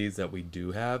liberties that we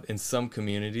do have. In some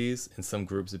communities and some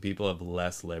groups of people have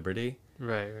less liberty.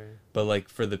 Right, right. But like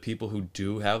for the people who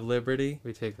do have liberty,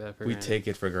 We take that for we granted. take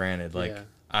it for granted. Like Yeah.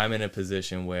 I'm in a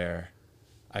position where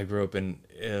I grew up in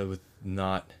with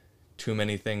not too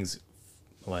many things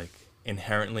like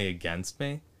inherently against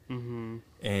me. Mm-hmm.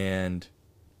 And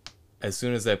as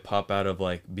soon as I pop out of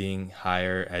like being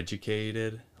higher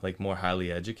educated, like more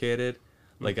highly educated,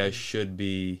 like I should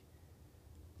be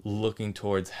looking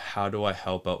towards how do I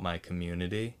help out my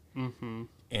community Mm-hmm.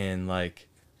 in like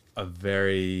a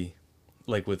very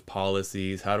like with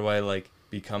policies, how do I like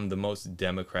become the most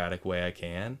democratic way I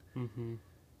can? Mm-hmm.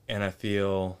 And I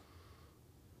feel,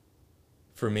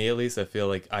 for me at least, I feel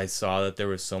like I saw that there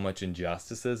was so much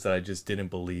injustices that I just didn't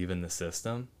believe in the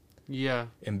system. Yeah.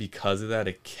 And because of that,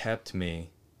 it kept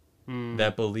me. Mm.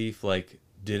 That belief like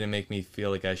didn't make me feel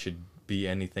like I should be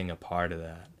anything a part of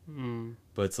that. Mm.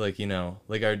 But it's like, you know,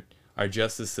 like our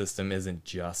justice system isn't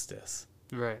justice,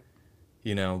 Right.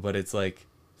 you know, but it's like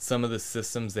some of the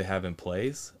systems they have in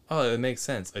place. Oh, it makes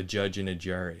sense. A judge and a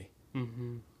jury.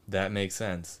 Mm-hmm. That makes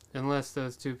sense. Unless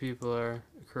those two people are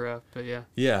corrupt, but yeah.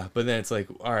 Yeah, but then it's like,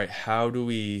 all right, how do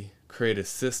we create a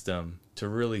system to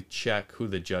really check who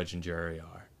the judge and jury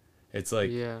are? It's like,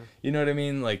 Yeah. you know what I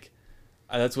mean? Like,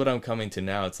 that's what I'm coming to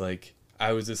now. It's like,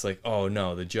 I was just like, oh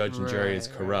no, the judge and jury is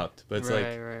Right, corrupt. But it's right,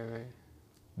 like, right.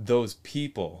 those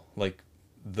people, like,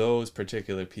 those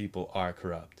particular people are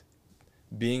corrupt.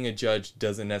 Being a judge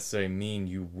doesn't necessarily mean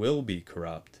you will be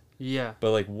corrupt. Yeah.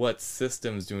 But like, what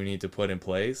systems do we need to put in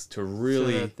place to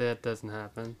really... So that doesn't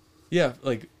happen. Yeah,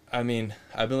 like, I mean,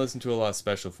 I've been listening to a lot of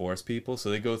special force people, so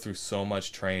they go through so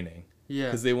much training. Yeah.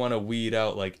 Because they want to weed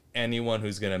out, like, anyone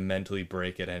who's going to mentally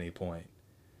break at any point.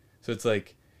 So it's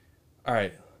like, all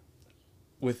right,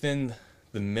 within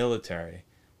the military,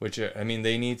 which are, I mean,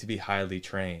 they need to be highly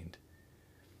trained.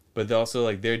 But they're also,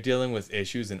 like, they're dealing with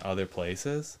issues in other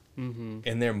places, Mm-hmm.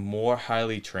 and they're more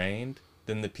highly trained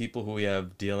than the people who we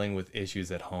have dealing with issues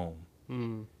at home.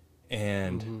 Mm.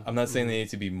 And Mhm, I'm not saying they need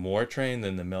to be more trained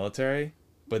than the military,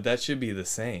 but that should be the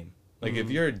same. Like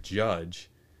if you're a judge,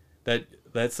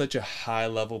 that's such a high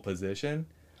level position.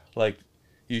 Like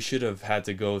you should have had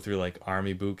to go through like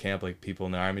army boot camp, like people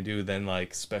in the army do, then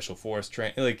like special force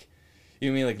train. Like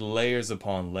you mean like layers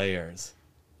upon layers.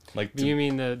 Like You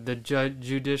mean the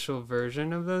judicial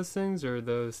version of those things, or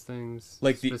those things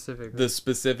like specifically? the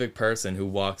specific person who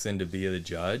walks in to be the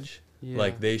judge, Yeah.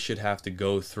 like they should have to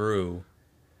go through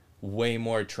way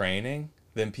more training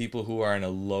than people who are in a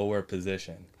lower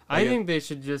position. I Like, think they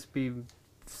should just be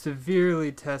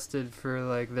severely tested for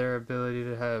like their ability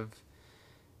to have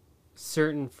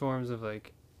certain forms of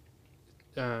like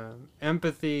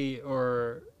empathy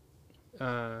or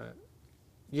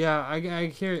yeah, I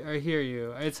hear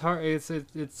you. It's hard. It's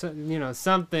you know,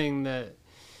 something that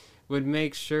would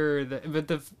make sure that. But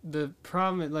the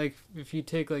problem, like if you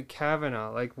take like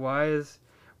Kavanaugh, like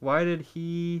why did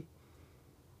he?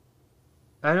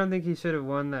 I don't think he should have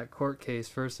won that court case,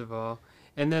 first of all.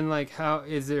 And then like, how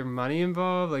is there money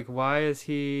involved? Like, why is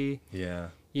he? yeah.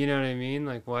 You know what I mean?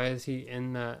 Like, why is he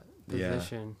in that Yeah.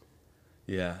 position?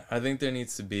 Yeah, I think there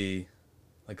needs to be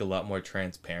like a lot more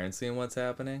transparency in what's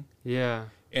happening, Yeah.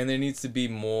 and there needs to be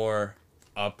more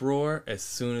uproar as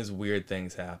soon as weird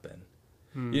things happen.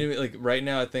 Hmm. You know, like right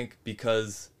now, I think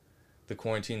because the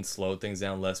quarantine slowed things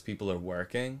down, less people are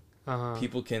working. Uh-huh.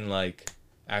 People can like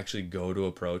actually go to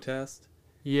a protest,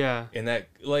 Yeah. and that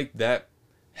like that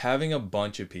having a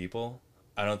bunch of people,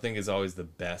 I don't think is always the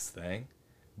best thing.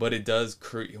 But it does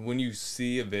create, when you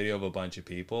see a video of a bunch of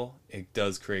people, it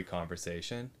does create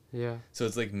conversation. Yeah. So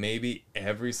it's like maybe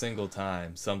every single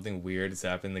time something weird is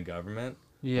happening in the government,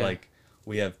 Yeah. like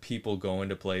we have people going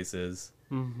to places,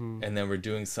 Mm-hmm. and then we're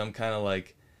doing some kind of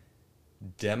like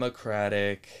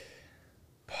democratic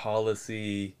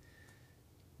policy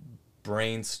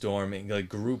brainstorming, like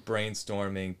group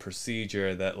brainstorming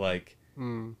procedure that like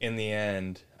Mm. in the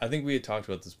end, I think we had talked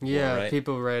about this before, Yeah. right?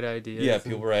 People write ideas. Yeah, and-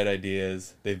 people write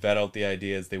ideas, they vet out the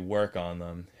ideas, they work on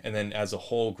them, and then as a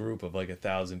whole group of like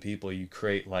 1,000 people, you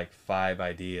create like 5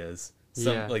 ideas.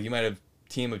 Yeah. Like you might have a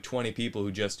team of 20 people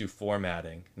who just do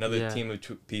formatting, another Yeah. team of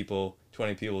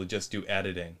 20 people who just do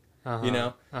editing, Uh-huh. you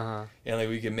know? Uh-huh. And like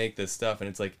we can make this stuff, and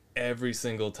it's like every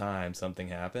single time something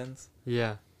happens.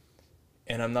 Yeah.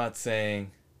 And I'm not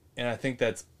saying, and I think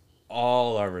that's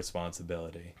all our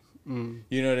responsibility. Mm.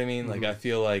 You know what I mean? Like, Mhm. I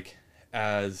feel like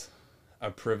as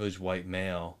a privileged white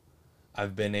male,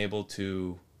 I've been able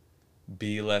to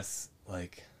be less,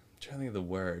 like, I'm trying to think of the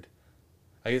word.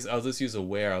 I guess I'll just use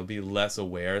aware. I'll be less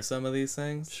aware of some of these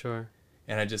things. Sure.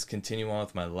 And I just continue on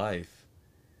with my life.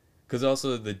 Because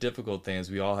also the difficult thing is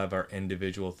we all have our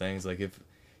individual things. Like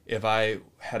if I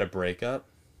had a breakup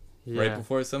right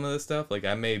before some of this stuff, like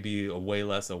I may be way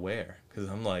less aware because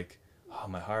I'm like, oh,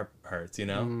 my heart hurts, you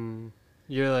know?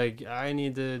 You're like, I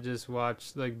need to just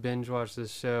binge watch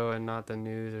this show and not the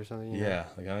news or something. Yeah,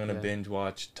 like I'm gonna binge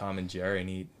watch Tom and Jerry and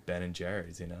eat Ben and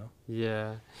Jerry's, you know?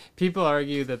 Yeah, people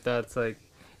argue that that's like,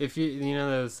 if you know,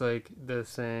 there's like the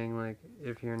saying like,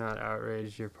 if you're not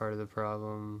outraged, you're part of the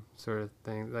problem, sort of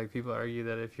thing. Like people argue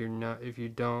that if you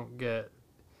don't get,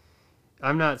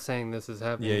 I'm not saying this is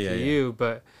happening to you,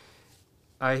 but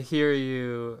I hear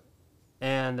you.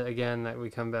 And again, that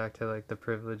we come back to like the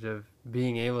privilege of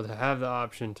being able to have the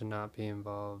option to not be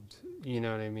involved. You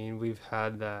know what I mean? We've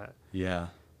had that. Yeah.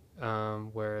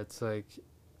 Where it's like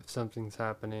if something's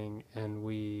happening and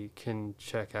we can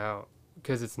check out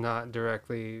because it's not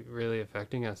directly really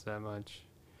affecting us that much.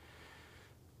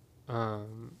 You know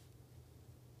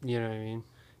what I mean?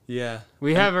 Yeah.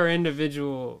 We have our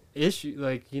individual issue.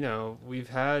 Like, you know, we've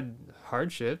had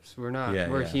hardships.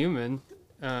 We're human.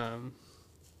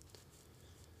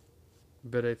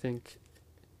 But I think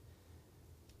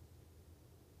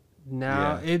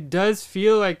now it does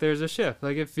feel like there's a shift.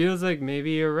 Like it feels like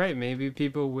maybe you're right. Maybe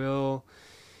people will,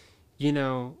 you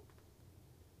know,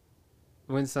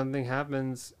 when something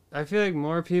happens, I feel like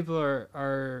more people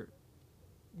are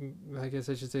I guess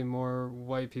I should say more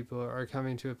white people are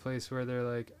coming to a place where they're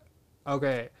like,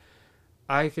 okay,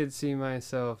 I could see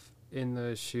myself in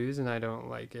those shoes and I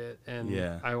don't like it and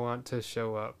I want to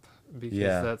show up.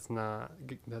 Because that's not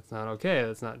okay.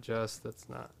 That's not just. That's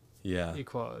not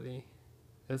equality.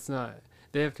 It's not.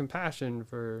 They have compassion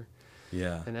for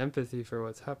and empathy for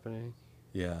what's happening.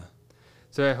 Yeah.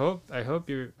 So I hope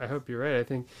you're right. I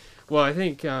think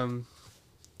the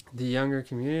younger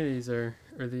communities or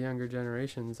the younger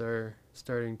generations are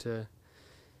starting to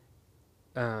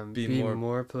be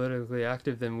more politically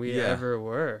active than we ever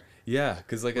were. Yeah,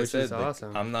 because like I said,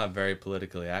 awesome. I'm not very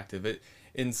politically active. It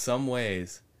in some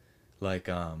ways.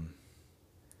 Like,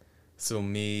 so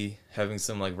me having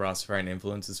some, like, Rastafarian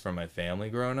influences from my family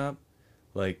growing up,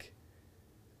 like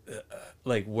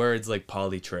words like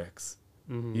polytricks,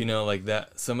 you know, like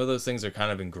that, some of those things are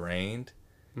kind of ingrained,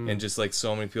 and just, like,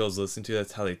 so many people's listened to,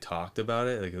 that's how they talked about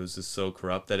it, like, it was just so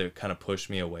corrupt that it kind of pushed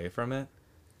me away from it,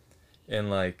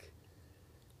 and, like,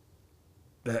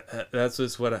 that's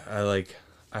just what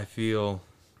I feel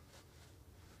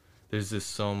there's just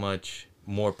so much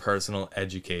more personal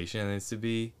education needs to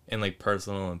be and like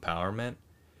personal empowerment.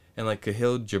 And like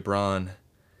Kahlil Gibran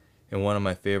in one of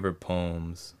my favorite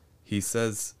poems, he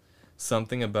says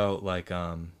something about like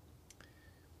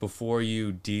before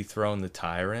you dethrone the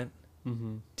tyrant,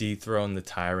 dethrone the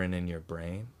tyrant in your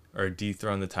brain or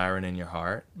dethrone the tyrant in your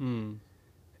heart. And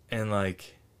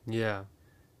like I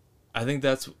think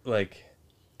that's like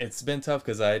it's been tough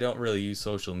because I don't really use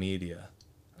social media.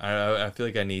 I feel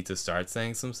like I need to start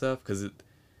saying some stuff because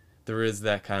there is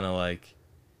that kind of like,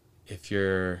 if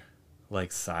you're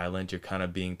like silent, you're kind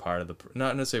of being part of the,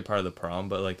 not necessarily part of the problem,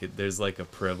 but like there's like a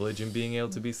privilege in being able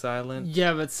to be silent.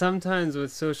 Yeah, but sometimes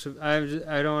with social, I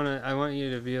want you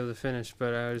to be able to finish,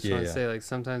 but I just want to say like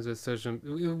sometimes with social,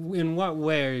 in what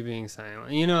way are you being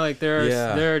silent? You know, like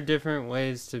there are different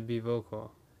ways to be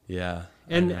vocal. Yeah.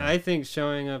 And I think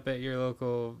showing up at your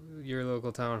local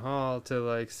town hall to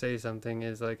like say something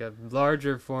is like a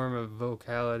larger form of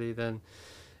vocality than,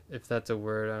 if that's a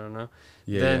word, I don't know,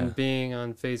 than being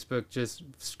on Facebook just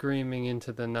screaming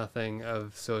into the nothing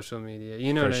of social media.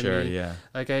 You know what I mean? Yeah.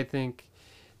 Like I think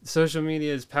social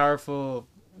media is powerful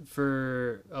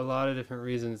for a lot of different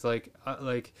reasons. Like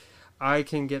I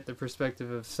can get the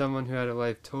perspective of someone who had a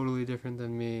life totally different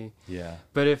than me. Yeah.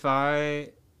 But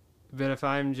if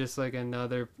I'm just like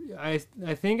another, I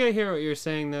think I hear what you're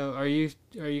saying though. Are you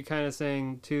kind of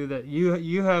saying too that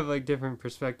you have like different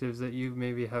perspectives that you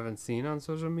maybe haven't seen on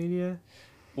social media?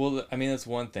 Well, I mean that's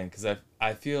one thing because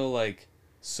I feel like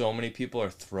so many people are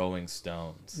throwing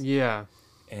stones. Yeah.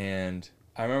 And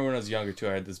I remember when I was younger too,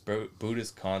 I had this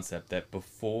Buddhist concept that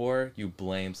before you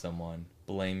blame someone,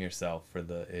 blame yourself for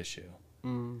the issue.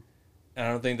 And I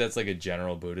don't think that's like a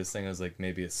general Buddhist thing. It was like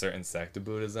maybe a certain sect of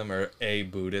Buddhism or a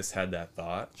Buddhist had that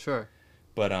thought. Sure.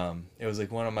 But it was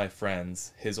like one of my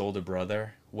friends, his older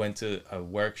brother, went to a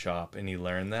workshop and he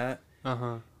learned that.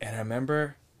 And I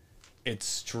remember it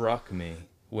struck me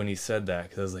when he said that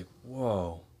because I was like,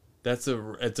 whoa, it's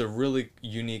a really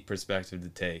unique perspective to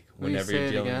take whenever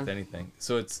you're dealing with anything.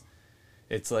 So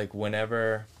it's like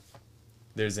whenever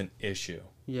there's an issue.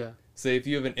 Yeah. Say if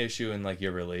you have an issue in like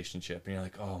your relationship and you're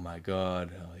like, oh my God,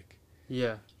 like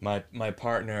my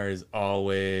partner is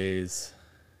always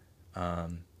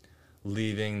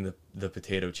leaving the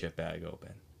potato chip bag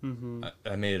open. Mm-hmm.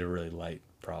 I made it a really light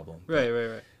problem.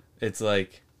 Right. It's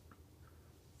like,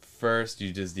 first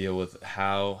you just deal with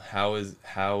how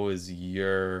is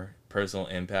your personal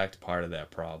impact part of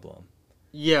that problem.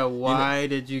 Yeah, why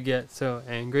did you get so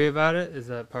angry about it? Is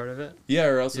that part of it? Yeah,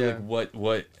 or else like what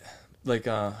like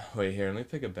wait, here, let me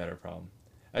pick a better problem.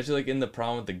 Actually, like in the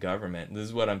problem with the government, this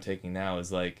is what I'm taking now,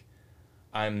 is like,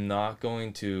 I'm not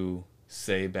going to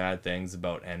say bad things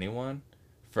about anyone.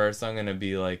 First, I'm going to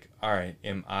be like, all right,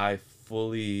 am I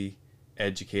fully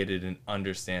educated and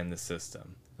understand the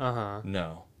system? Uh-huh.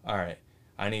 No. All right.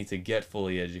 I need to get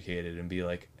fully educated and be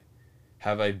like,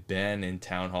 have I been in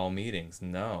town hall meetings?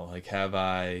 No. Like, have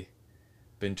I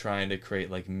been trying to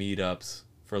create like meetups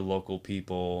for local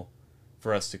people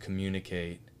for us to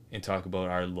communicate and talk about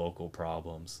our local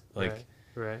problems? Like,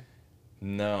 right.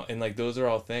 No. And like, those are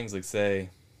all things, like,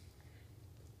 say,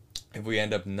 if we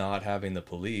end up not having the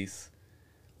police,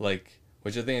 like,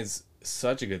 which I think is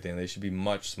such a good thing, they should be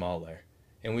much smaller.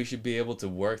 And we should be able to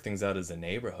work things out as a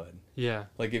neighborhood. Yeah.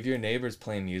 Like, if your neighbor's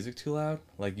playing music too loud,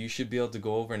 like, you should be able to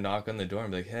go over and knock on the door and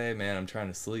be like, hey, man, I'm trying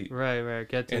to sleep. Right.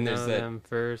 Get to know them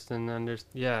first and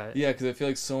Yeah, because I feel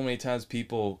like so many times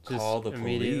people call the police.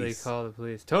 Immediately call the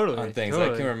police. Totally. On things.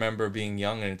 Totally. I can remember being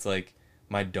young and it's like,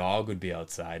 my dog would be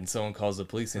outside and someone calls the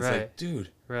police and it's like, dude,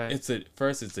 it's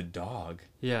a dog.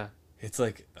 Yeah. It's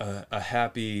like a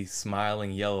happy,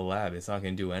 smiling yellow lab. It's not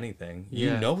going to do anything.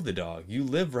 You know the dog. You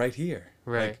live right here.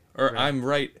 Right.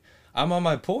 Like, I'm on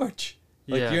my porch.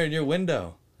 Like, you're in your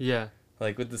window. Yeah.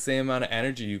 Like, with the same amount of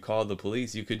energy you call the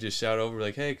police, you could just shout over,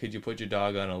 like, hey, could you put your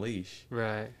dog on a leash?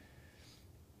 Right.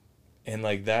 And,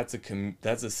 like, that's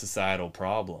a societal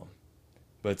problem.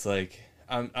 But it's like,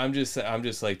 I'm just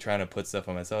like, trying to put stuff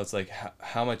on myself. It's like,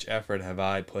 how much effort have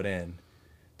I put in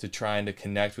to trying to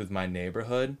connect with my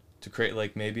neighborhood? To create,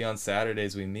 like, maybe on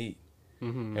Saturdays we meet.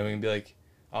 Mm-hmm. And we can be like,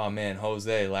 oh, man,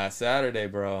 Jose, last Saturday,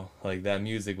 bro, like, that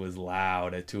music was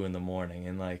loud at 2 a.m.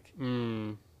 And, like,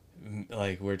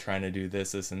 like, we're trying to do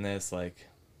this, and this. Like,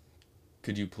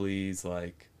 could you please,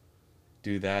 like,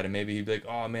 do that? And maybe he'd be like,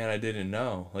 oh, man, I didn't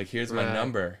know. Like, here's my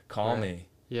number. Call me.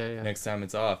 Yeah. Next time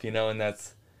it's off, And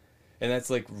that's,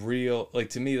 like, real.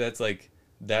 Like, to me,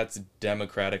 that's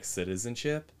democratic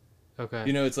citizenship. Okay.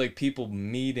 It's like people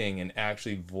meeting and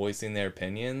actually voicing their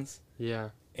opinions. Yeah.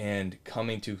 And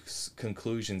coming to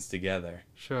conclusions together.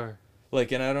 Sure.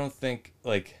 Like, and I don't think,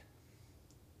 like,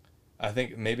 I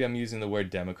think maybe I'm using the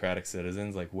word democratic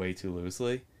citizens, like, way too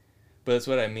loosely. But that's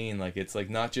what I mean. Like, it's,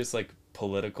 like, not just, like,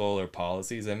 political or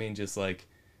policies. I mean, just, like,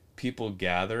 people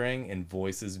gathering and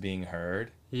voices being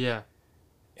heard. Yeah.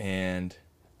 And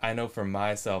I know for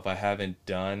myself, I've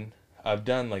done,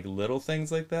 like, little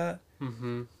things like that.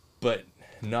 Mm-hmm. But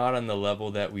not on the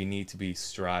level that we need to be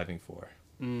striving for.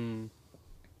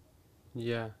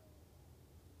 Yeah.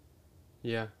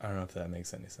 I don't know if that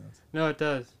makes any sense. No, it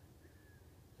does.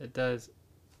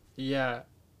 Yeah.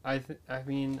 I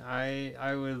mean,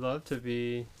 I would love to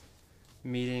be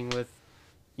meeting with,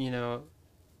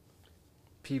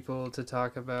 people to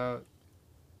talk about,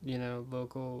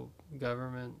 local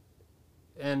government.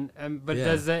 But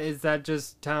is that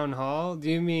just town hall?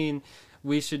 Do you mean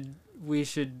we should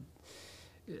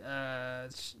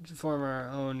form our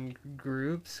own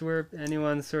groups where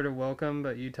anyone's sort of welcome,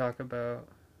 but you talk about...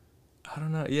 I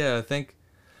don't know. Yeah, I think,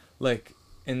 like,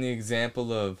 in the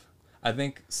example of, I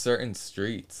think certain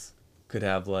streets could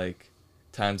have, like,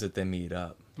 times that they meet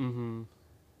up. Mm-hmm.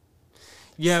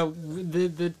 Yeah,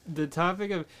 the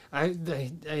topic of... I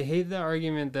hate the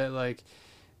argument that, like,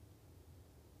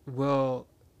 well,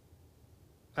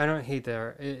 I don't hate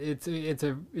that.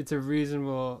 It's a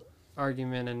reasonable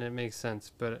argument and it makes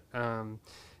sense, but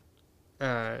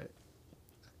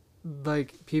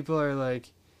like, people are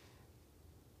like,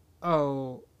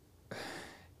 oh,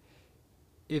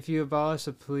 if you abolish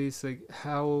the police, like,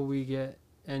 how will we get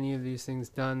any of these things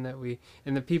done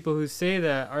and the people who say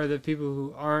that are the people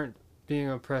who aren't being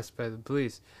oppressed by the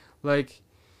police. Like,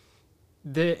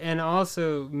 and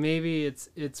also maybe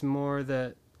it's more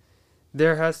that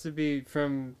there has to be,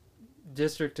 from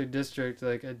district to district,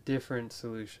 like, a different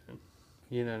solution.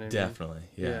 You know what I mean? Definitely,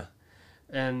 yeah.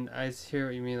 And I hear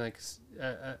what you mean. Like,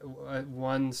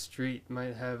 one street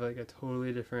might have, like, a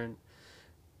totally different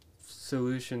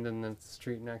solution than the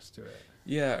street next to it.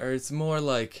 Yeah, or it's more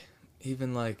like,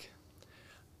 even like,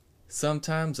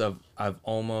 sometimes I've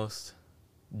almost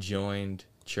joined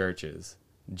churches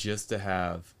just to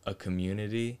have a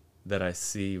community that I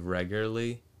see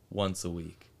regularly once a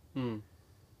week.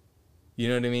 You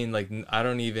know what I mean? Like, I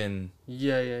don't even...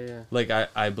 Yeah. Like,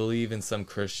 I believe in some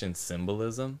Christian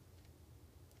symbolism,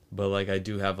 but, like, I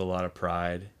do have a lot of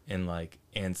pride in, like,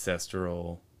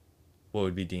 ancestral what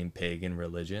would be deemed pagan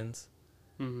religions.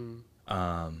 Mm-hmm.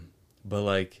 But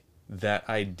like that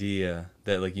idea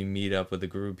that like you meet up with a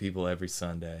group of people every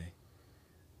Sunday,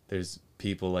 there's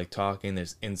people like talking,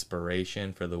 there's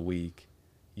inspiration for the week,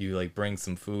 you like bring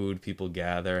some food, people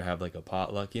gather, have like a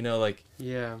potluck, you know, like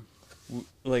Yeah.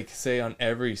 like say on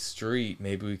every street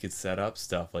maybe we could set up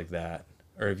stuff like that,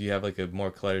 or if you have like a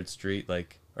more cluttered street,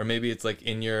 like, or maybe it's like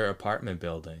in your apartment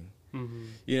building, Mm-hmm.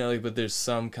 you know, like, but there's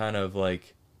some kind of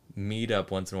like meet up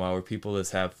once in a while where people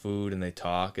just have food and they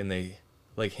talk and they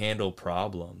like handle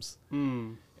problems.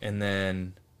 Mm. And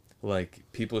then like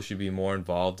people should be more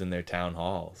involved in their town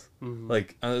halls. Mm-hmm.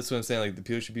 Like that's what I'm saying, like the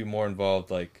people should be more involved,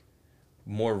 like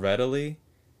more readily,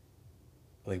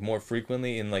 like more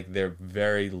frequently in like their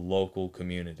very local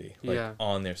community, like Yeah.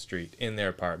 on their street, in their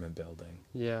apartment building,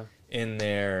 Yeah. in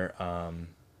their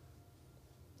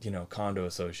you know, condo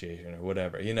association or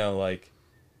whatever, you know, like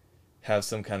have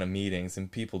some kind of meetings.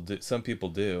 And people do, some people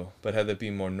do, but have that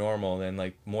be more normal, then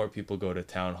like more people go to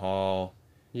town hall.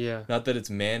 Yeah. Not that it's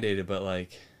mandated, but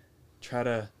like try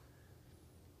to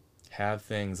have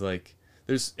things like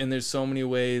there's so many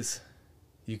ways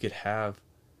you could have,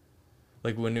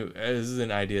 like when this is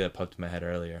an idea that popped in my head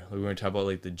earlier. We were talking about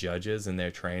like the judges and their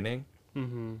training.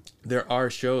 Mm-hmm. There are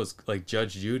shows like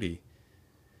Judge Judy.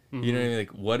 Mm-hmm. You know what I mean?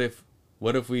 Like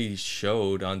what if we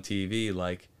showed on TV,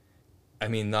 like, I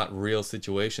mean, not real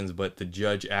situations, but the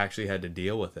judge actually had to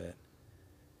deal with it.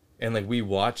 And like we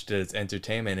watched it as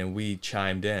entertainment and we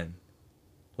chimed in.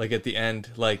 Like at the end,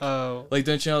 like, like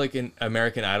don't you know, like in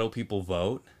American Idol people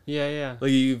vote? Yeah, yeah. Like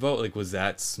you vote, like was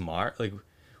that smart? Like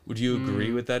would you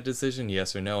agree with that decision?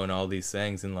 Yes or no, and all these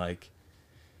things. And like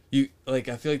you, like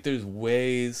I feel like there's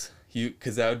ways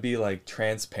because that would be like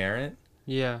transparent.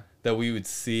 Yeah. That we would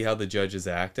see how the judge is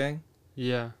acting.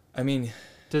 Yeah. I mean,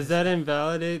 does that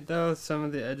invalidate though some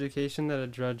of the education that a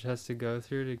judge has to go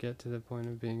through to get to the point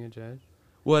of being a judge?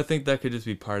 Well, I think that could just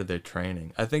be part of their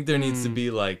training. I think there needs to be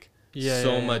like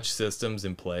much systems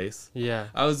in place. Yeah.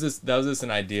 That was just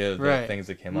an idea of the things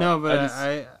that came up. No, but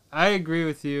I agree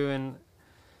with you, and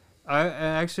I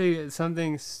actually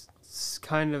something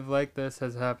kind of like this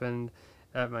has happened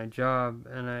at my job,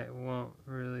 and I won't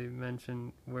really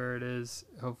mention where it is.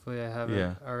 Hopefully I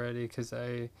haven't already, because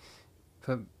I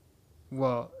put,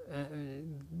 okay,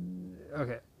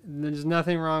 there's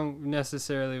nothing wrong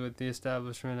necessarily with the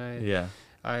establishment.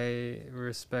 I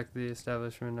respect the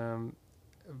establishment,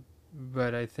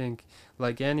 but I think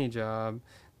like any job,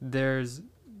 there is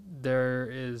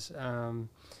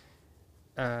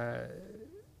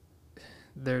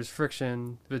there's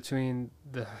friction between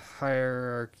the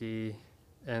hierarchy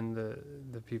and the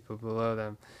people below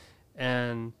them,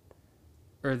 and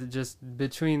just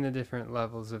between the different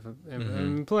levels of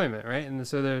employment, right? And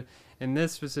so there, in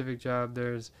this specific job,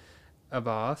 there's a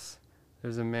boss,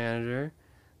 there's a manager,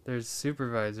 there's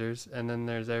supervisors, and then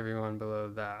there's everyone below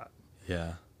that.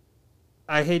 Yeah.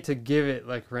 I hate to give it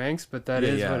like ranks, but that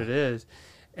is what it is.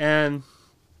 And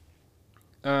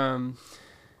I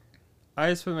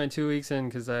just put my 2 weeks in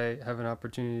because I have an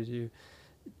opportunity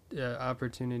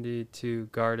to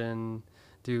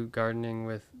do gardening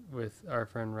with our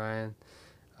friend Ryan,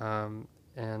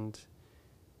 and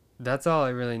that's all I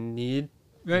really need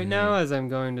right now as I'm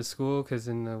going to school, because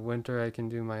in the winter I can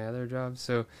do my other job.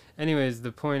 So anyways,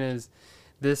 the point is,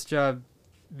 this job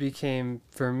became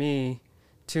for me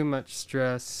too much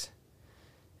stress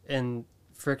and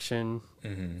friction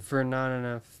for not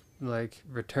enough like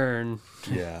return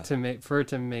for it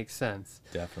to make sense.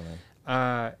 Definitely.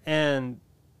 And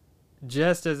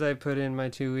just as I put in my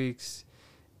 2 weeks,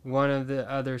 one of the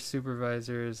other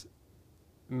supervisors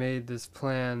made this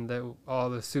plan that all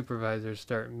the supervisors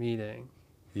start meeting.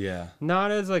 Yeah.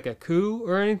 Not as like a coup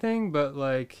or anything, but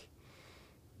like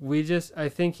I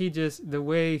think the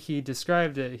way he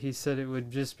described it, he said it would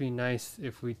just be nice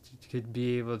if we could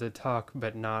be able to talk,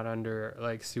 but not under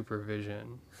like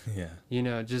supervision. Yeah. You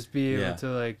know, just be able to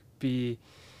like be,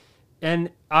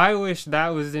 and I wish that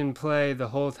was in play the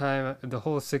whole time, the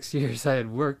whole 6 years I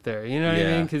had worked there. You know what I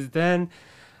mean? Because then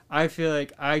I feel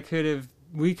like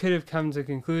we could have come to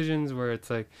conclusions where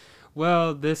it's like,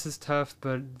 well, this is tough,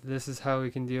 but this is how we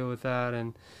can deal with that.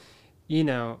 And, you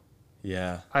know,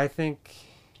 I think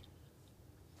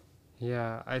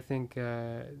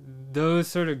those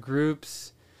sort of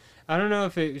groups, I don't know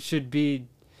if it should be,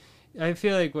 I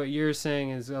feel like what you're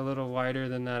saying is a little wider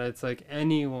than that. It's like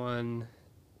anyone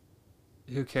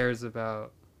who cares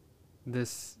about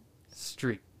this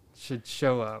street should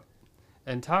show up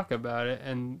and talk about it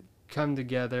and come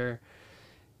together.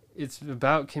 It's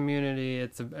about community.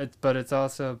 But it's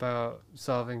also about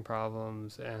solving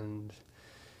problems and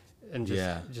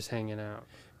just hanging out.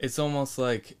 it's almost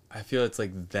like I feel it's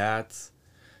like that's.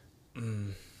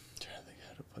 I'm trying to think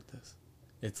how to put this.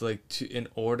 It's like in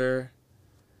order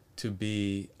to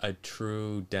be a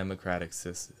true democratic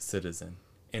citizen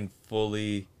and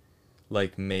fully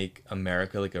like make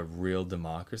America like a real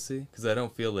democracy, because I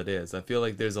don't feel it is. I feel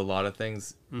like there's a lot of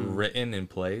things written in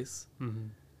place. Mm-hmm.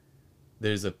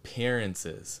 There's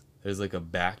appearances. There's like a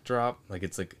backdrop. Like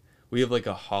it's like we have like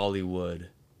a Hollywood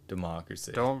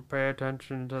democracy. Don't pay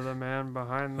attention to the man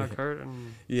behind the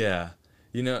curtain. Yeah,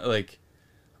 you know, like,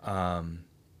 and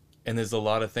there's a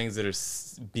lot of things that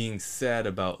are being said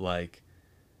about like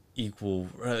equal,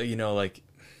 you know, like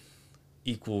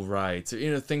equal rights or,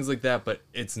 you know, things like that, but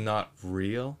it's not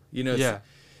real, you know. Yeah,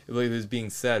 like it was being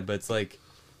said, but it's like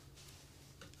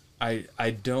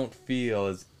I don't feel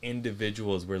as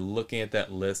individuals we're looking at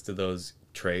that list of those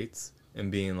traits and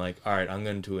being like, all right, I'm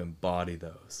going to embody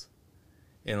those.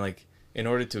 And like in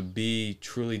order to be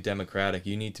truly democratic,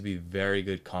 you need to be very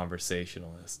good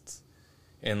conversationalists,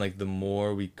 and like the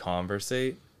more we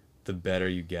conversate, the better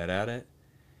you get at it.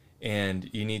 And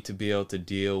you need to be able to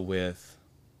deal with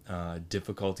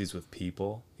difficulties with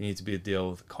people. You need to be able to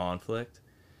deal with conflict.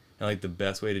 And like the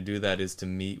best way to do that is to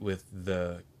meet with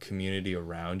the community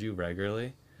around you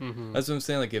regularly. mm-hmm. That's what I'm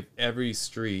saying. Like if every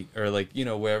street or like, you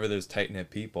know, wherever there's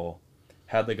tight-knit people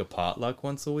had like a potluck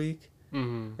once a week,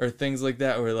 Mm-hmm. or things like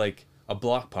that, or like a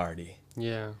block party.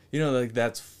 Yeah. You know, like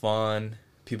that's fun.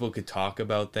 People could talk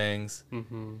about things.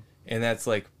 Mm-hmm. And that's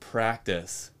like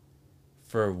practice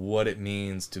for what it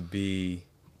means to be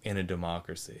in a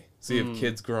democracy. So you have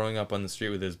kids growing up on the street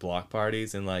with these block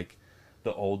parties, and like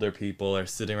the older people are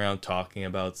sitting around talking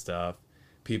about stuff.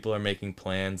 People are making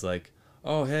plans like,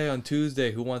 oh, hey, on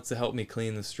Tuesday, who wants to help me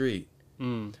clean the street?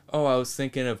 Mm. Oh, I was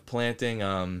thinking of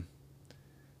planting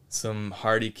some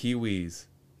hardy kiwis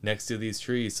next to these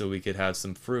trees so we could have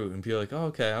some fruit. And people are like, oh,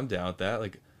 okay, I'm down with that.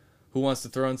 Like, who wants to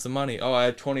throw in some money? Oh, I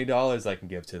have $20 I can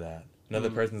give to that. Another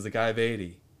person's like, I have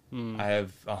 80. I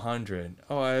have 100.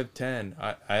 Oh, I have 10.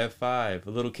 I have 5. A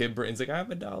little kid brings like, I have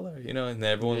 $1. You know, and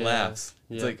then everyone laughs.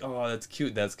 It's like, oh, that's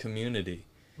cute. That's community.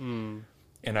 And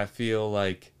I feel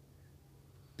like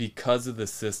because of the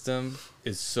system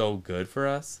is so good for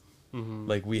us,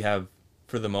 like we have,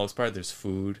 for the most part, there's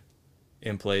food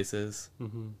in places.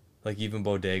 Like even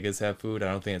bodegas have food.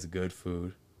 I don't think it's good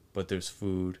food, but there's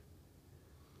food.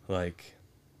 Like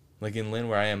in Lynn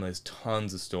where I am, there's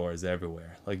tons of stores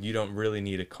everywhere. Like you don't really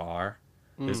need a car.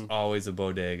 There's always a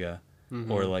bodega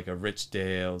or like a Rich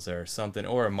Dale's or something,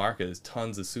 or a market. There's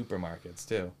tons of supermarkets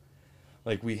too.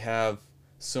 Like we have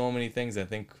so many things. I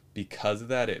think because of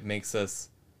that, it makes us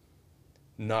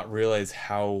not realize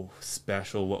how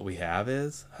special what we have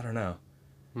is. I don't know.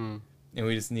 And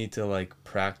we just need to like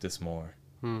practice more.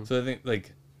 So I think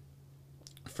like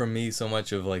for me, so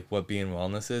much of like what being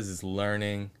wellness is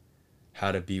learning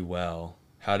how to be well,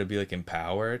 how to be like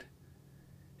empowered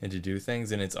and to do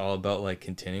things. And it's all about like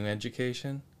continuing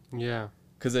education. Yeah.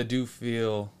 Because I do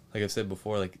feel, like I've said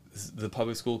before, like the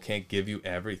public school can't give you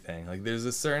everything. Like there's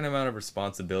a certain amount of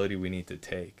responsibility we need to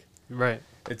take. Right.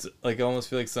 It's like I almost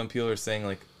feel like some people are saying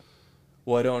like,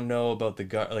 well, I don't know about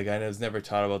like I was never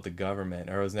taught about the government,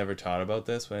 or I was never taught about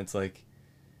this, when it's like,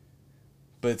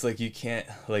 but it's like you can't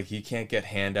get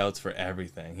handouts for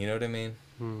everything. You know what I mean?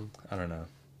 I don't know.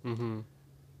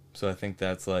 So I think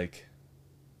that's like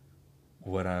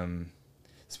what I'm,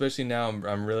 especially now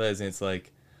I'm realizing it's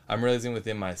like, I'm realizing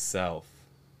within myself,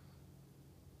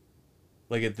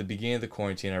 like at the beginning of the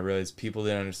quarantine, I realized people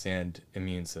didn't understand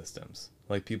immune systems.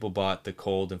 Like people bought the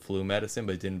cold and flu medicine,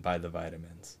 but didn't buy the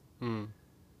vitamins.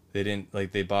 They didn't,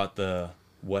 like they bought the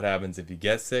what happens if you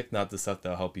get sick, not the stuff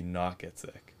that'll help you not get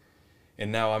sick.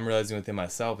 And now I'm realizing within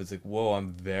myself, it's like, whoa,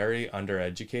 I'm very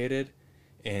undereducated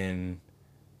in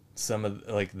some of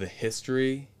like the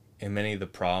history and many of the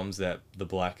problems that the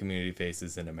Black community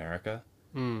faces in America.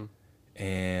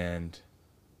 And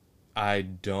I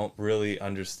don't really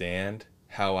understand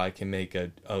how I can make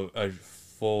a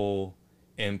full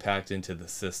impact into the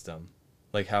system.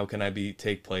 Like how can I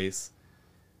take place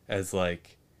as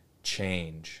like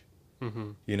change,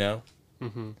 you know?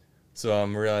 So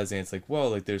I'm realizing it's like, whoa,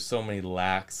 like there's so many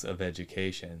lacks of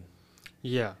education.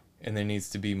 Yeah. And there needs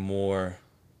to be more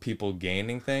people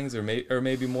gaining things, or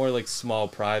maybe more like small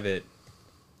private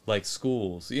like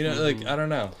schools, you know, like I don't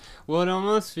know. Well, it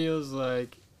almost feels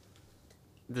like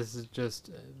this is just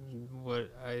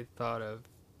what I thought of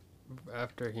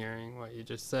after hearing what you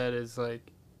just said, is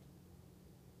like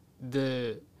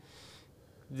the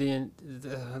you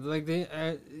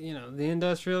know, the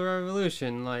Industrial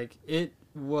Revolution, like it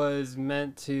was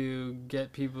meant to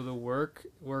get people to work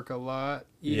a lot,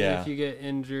 even if you get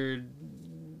injured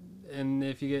and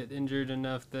if you get injured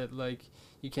enough that like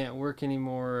you can't work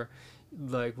anymore,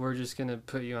 like we're just gonna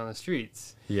put you on the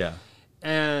streets. Yeah.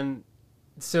 And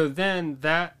so then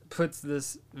that puts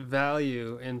this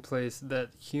value in place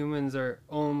that humans are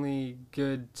only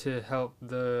good to help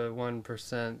the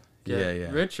 1%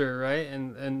 get richer, right?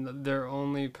 And their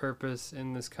only purpose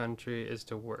in this country is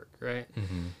to work, right?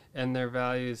 Mm-hmm. And their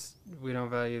values, we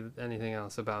don't value anything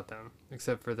else about them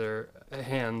except for their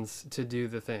hands to do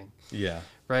the thing. Yeah.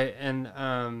 Right? And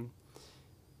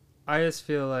I just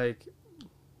feel like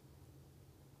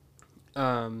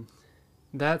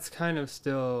that's kind of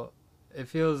still, it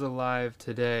feels alive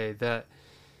today, that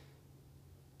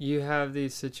you have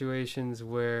these situations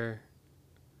where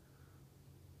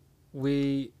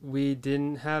we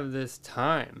didn't have this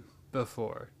time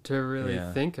before to really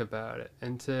think about it,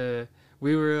 and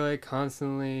we were like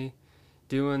constantly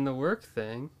doing the work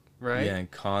thing, right? Yeah,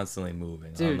 and constantly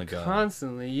moving. Dude, on the go.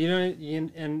 constantly.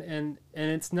 And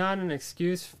it's not an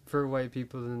excuse for white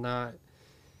people to not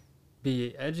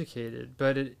be educated,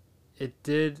 but it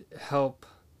did help,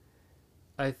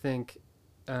 I think,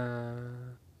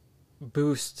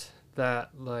 boost that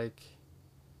like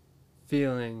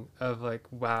feeling of like,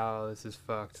 wow, this is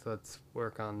fucked, let's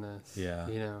work on this. Yeah.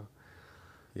 You know?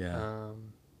 Yeah.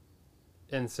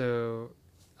 And so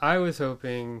I was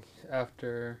hoping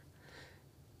after,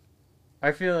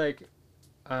 I feel like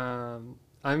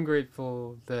I'm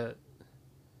grateful that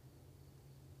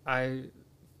I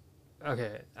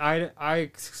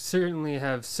certainly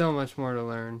have so much more to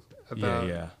learn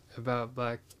about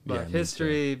black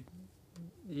history,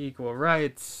 equal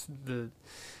rights, the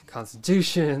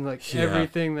Constitution, like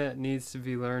everything that needs to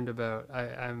be learned about.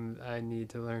 I need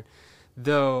to learn.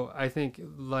 Though I think,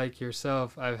 like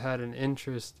yourself, I've had an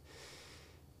interest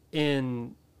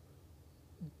in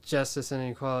justice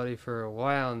and equality for a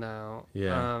while now.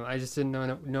 Yeah. I just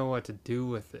didn't know what to do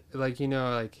with it. Like, you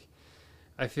know, like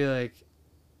I feel like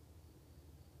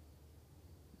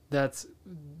that's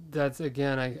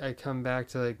again, I come back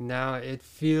to like, now it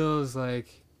feels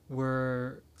like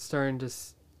we're starting to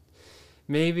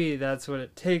maybe that's what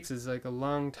it takes, is like a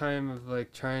long time of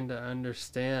like trying to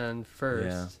understand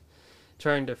first,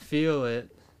 trying to feel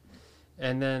it,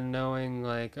 and then knowing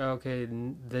like, okay,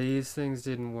 these things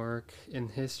didn't work in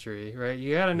history, right?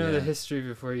 You got to know the history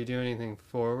before you do anything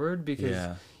forward,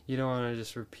 because you don't want to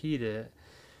just repeat it.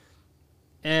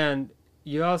 And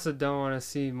you also don't want to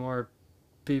see more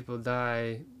people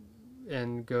die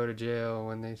and go to jail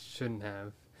when they shouldn't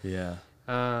have. Yeah.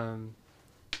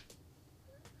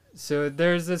 So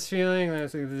there's this feeling,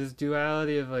 there's like this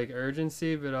duality of like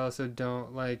urgency, but also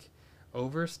don't like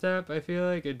overstep. I feel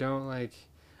like it don't like,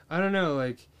 I don't know,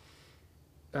 like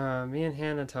me and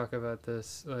Hannah talk about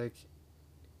this, like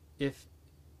if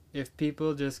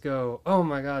people just go, oh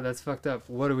my god, that's fucked up,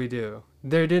 what do we do?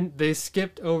 They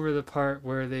skipped over the part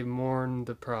where they mourn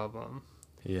the problem.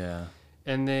 Yeah.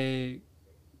 And they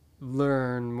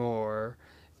learn more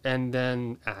and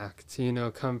then act, you know,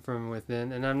 come from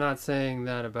within. And I'm not saying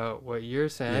that about what you're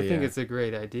saying. I think it's a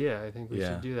great idea. I think we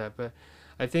should do that. But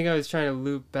I think I was trying to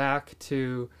loop back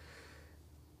to,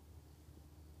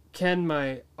 can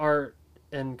my art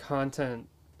and content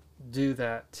do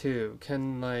that too?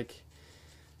 Can I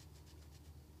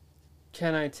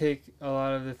take a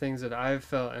lot of the things that I've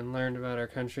felt and learned about our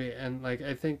country, and like,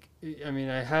 I think, I mean,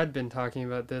 I had been talking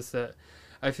about this, that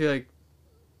I feel like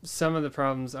some of the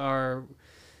problems are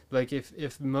like,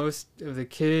 if most of the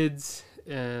kids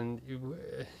and,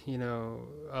 you know,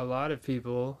 a lot of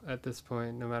people at this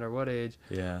point, no matter what age,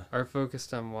 are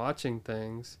focused on watching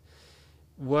things,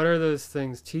 what are those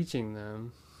things teaching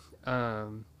them?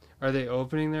 Are they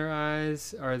opening their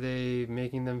eyes? Are they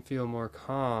making them feel more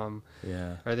calm?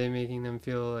 Yeah. Are they making them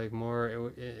feel like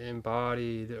more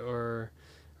embodied, or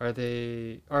are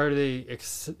they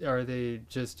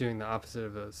just doing the opposite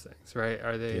of those things, right?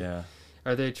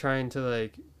 Are they trying to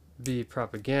like be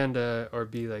propaganda, or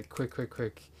be like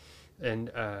quick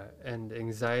and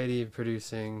anxiety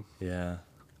producing? Yeah.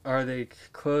 Are they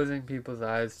closing people's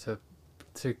eyes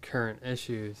to current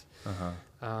issues?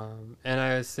 And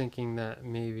I was thinking that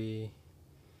maybe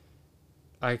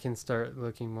I can start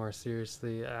looking more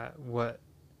seriously at what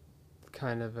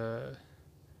kind of a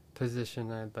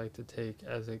position I'd like to take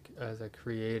as a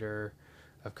creator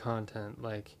of content.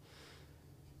 Like,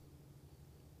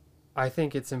 I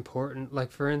think it's important,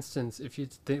 like, for instance, if you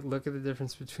look at the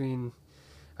difference between,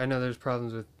 I know there's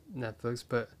problems with Netflix,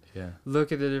 but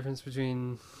look at the difference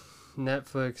between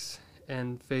Netflix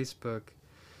and Facebook.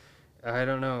 I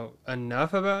don't know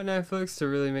enough about Netflix to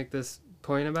really make this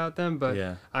point about them,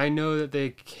 but I know that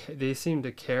they seem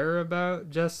to care about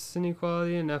justice and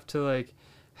equality enough to like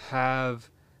have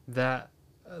that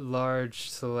large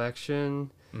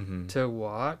selection to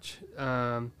watch.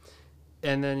 And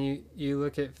then you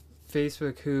look at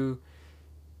Facebook, who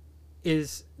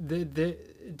is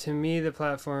to me, the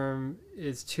platform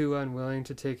is too unwilling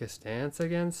to take a stance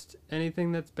against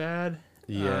anything that's bad.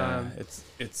 Yeah, it's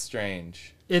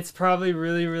strange. It's probably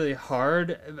really, really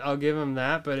hard. I'll give them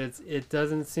that, but it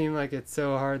doesn't seem like it's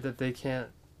so hard that they can't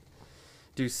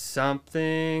do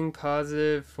something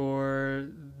positive for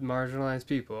marginalized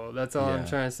people. That's all I'm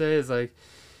trying to say, is like,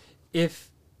 if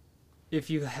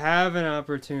you have an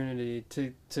opportunity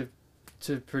to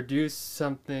produce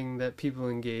something that people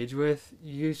engage with,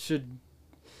 you should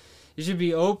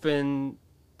be open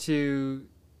to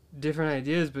different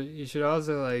ideas, but you should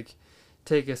also like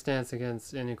take a stance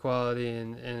against inequality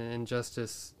and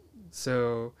injustice.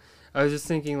 So I was just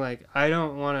thinking, like, I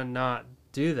don't want to not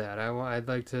do that. I'd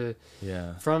like to,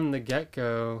 from the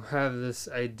get-go, have this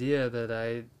idea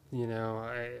that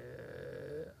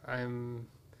I'm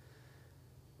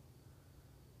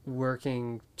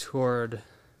working toward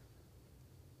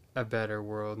a better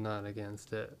world, not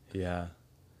against it. Yeah.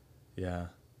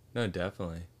 No,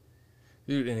 definitely.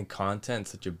 Dude, and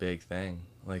content's such a big thing.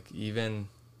 Like, even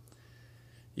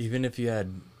if you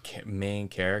had main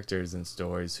characters in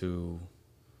stories who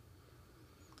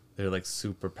their like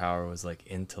superpower was like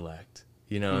intellect,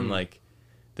 and like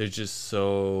they're just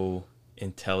so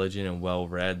intelligent and well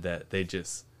read that they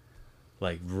just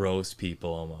like roast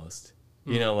people almost.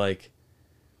 Like,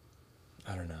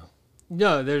 I don't know.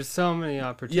 No, there's so many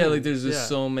opportunities. Yeah, like there's just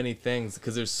so many things,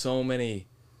 because there's so many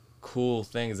cool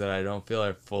things that I don't feel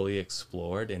are fully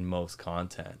explored in most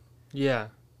content. Yeah.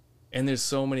 And there's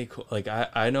so many cool, like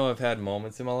I know I've had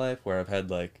moments in my life where I've had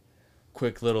like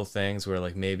quick little things where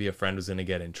like maybe a friend was going to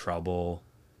get in trouble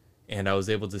and I was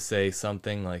able to say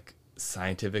something like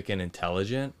scientific and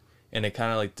intelligent, and it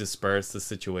kind of like dispersed the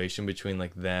situation between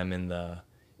like them and the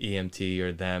EMT,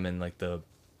 or them and like the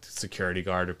security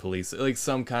guard or police, like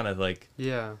some kind of like,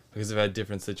 because I've had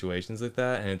different situations like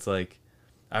that, and it's like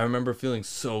I remember feeling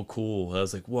so cool. I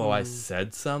was like, whoa, I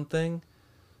said something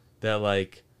that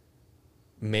like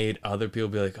made other people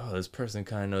be like, oh, this person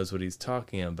kind of knows what he's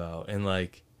talking about, and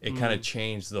like it kind of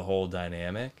changed the whole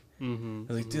dynamic. I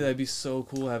was like, dude, that'd be so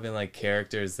cool having like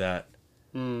characters that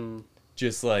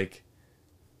just like,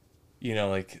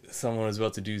 like someone was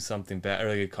about to do something bad, or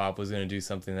like a cop was going to do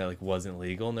something that like wasn't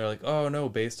legal, and they're like, oh no,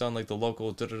 based on like the local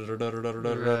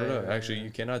actually you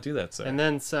cannot do that, sir. And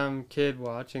then some kid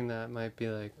watching that might be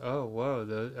like, oh, whoa,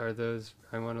 those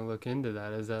I want to look into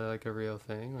that. Is that like a real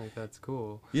thing? Like, that's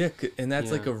cool. Yeah, and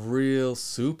that's like a real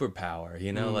superpower,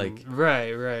 like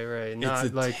right. Not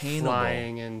it's like attainable.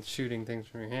 Flying and shooting things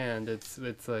from your hand. It's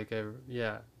like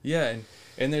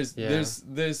and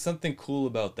there's something cool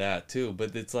about that too,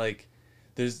 but it's like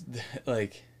there's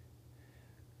like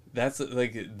that's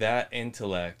like that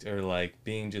intellect, or like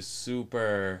being just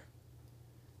super,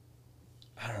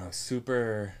 I don't know,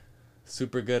 super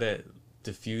good at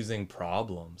diffusing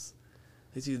problems.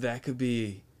 Dude, that could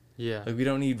be, like, we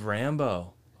don't need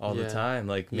Rambo all the time.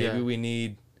 Like, maybe we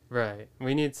need,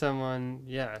 we need someone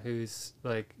who's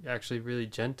like actually really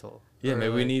gentle. Yeah,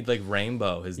 maybe we need like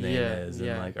Rainbow, his name is,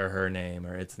 and like, or her name,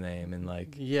 or its name, and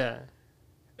like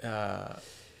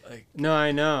like, no,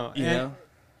 I know. You know?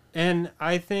 And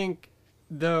I think,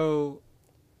 though,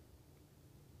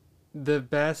 the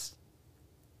best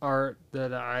art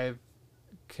that I've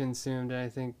consumed, and I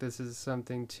think this is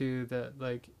something too that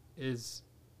like is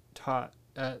taught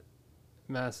at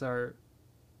Mass Art,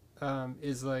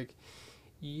 is like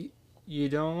you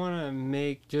don't want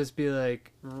to just be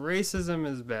like, racism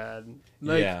is bad.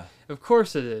 Like, of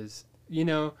course it is.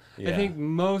 I think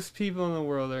most people in the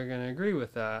world are going to agree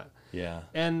with that. Yeah.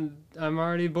 And I'm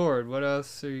already bored. What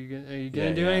else are you gonna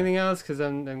do? Anything else? Because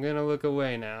I'm gonna look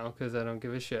away now because I don't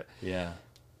give a shit. Yeah.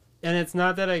 And it's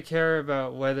not that I care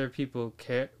about whether people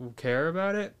care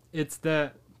about it. It's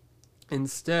that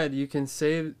instead you can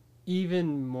say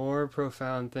even more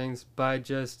profound things by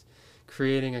just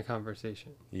creating a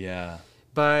conversation. Yeah.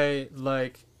 By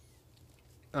like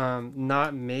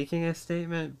not making a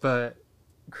statement, but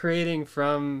creating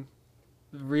from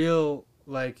real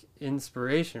like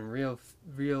inspiration, real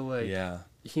like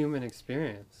human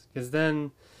experience. Because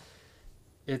then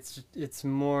it's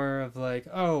more of like,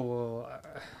 oh well,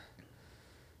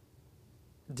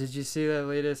 did you see that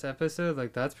latest episode?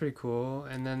 Like, that's pretty cool.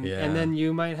 And then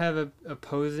you might have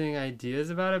opposing ideas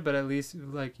about it, but at least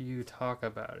like you talk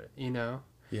about it,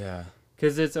 Yeah.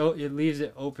 Because it leaves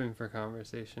it open for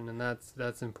conversation, and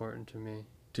that's important to me.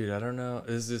 Dude, I don't know.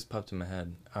 This just popped in my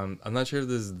head. I'm not sure if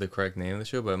this is the correct name of the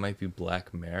show, but it might be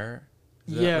Black Mirror.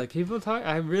 Is that, Yeah, like, people talk.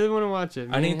 I really want to watch it.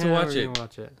 I need to watch it.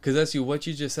 Watch it. Because that's what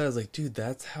you just said. I was like, dude,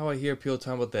 that's how I hear people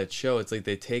talking about that show. It's like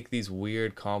they take these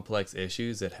weird, complex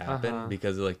issues that happen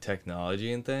because of like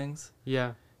technology and things.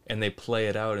 Yeah. And they play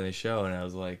it out in the show. And I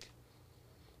was like,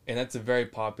 and that's a very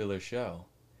popular show.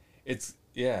 It's,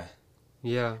 yeah.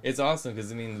 Yeah. It's awesome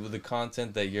because, I mean, with the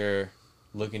content that you're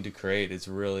looking to create, it's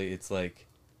like,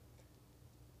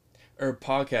 or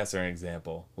podcasts are an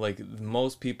example. Like,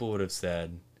 most people would have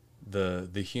said the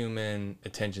human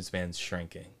attention span's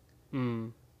shrinking.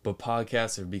 But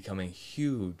podcasts are becoming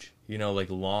huge, like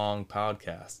long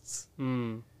podcasts.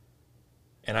 And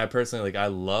I personally, like, I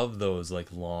love those,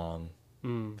 like, long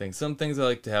things. Some things I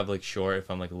like to have, like, short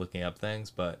if I'm, like, looking up things,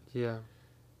 but... Yeah.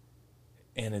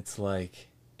 And it's like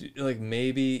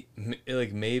maybe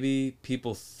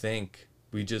people think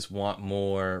we just want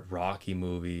more Rocky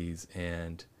movies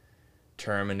and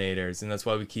Terminators, and that's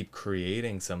why we keep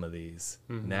creating some of these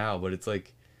now. But it's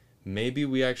like, maybe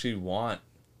we actually want,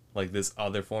 like, this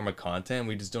other form of content.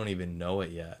 We just don't even know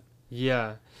it yet.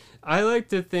 Yeah. I like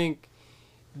to think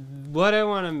what I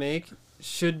want to make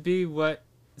should be what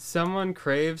someone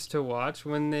craves to watch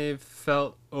when they've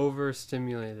felt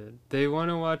overstimulated. They want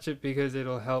to watch it because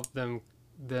it'll help them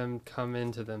come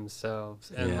into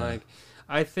themselves. And like,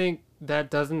 I think that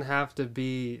doesn't have to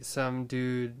be some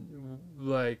dude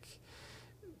like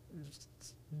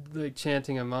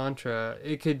chanting a mantra.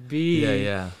 It could be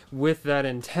with that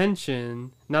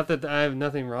intention. Not that I have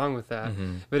nothing wrong with that,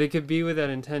 but it could be with that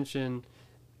intention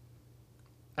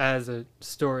as a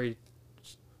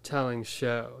storytelling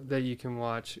show that you can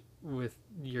watch with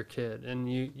your kid,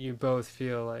 and you both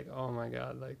feel like, oh my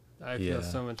god, like I feel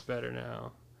so much better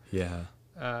now. Yeah.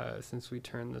 Since we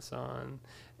turned this on.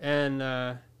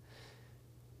 And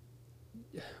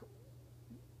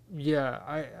yeah,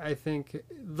 I think,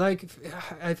 like,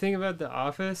 I think about The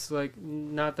Office, like,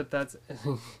 not that that's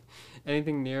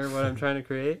anything near what I'm trying to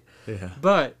create. Yeah.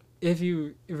 But if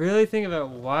you really think about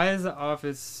why is The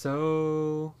Office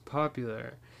so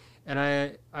popular,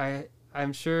 and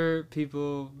I'm sure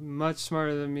people much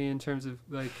smarter than me in terms of,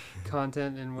 like,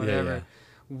 content and whatever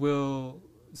will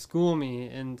school me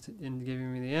in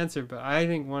giving me the answer, but I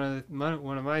think one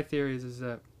of my theories is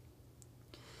that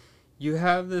you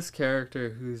have this character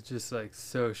who's just, like,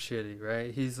 so shitty,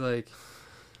 right? He's like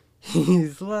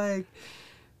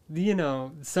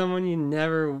someone you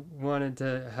never wanted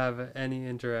to have any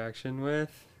interaction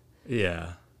with.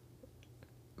 Yeah.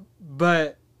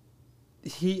 But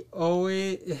he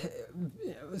always,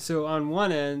 so on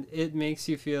one end it makes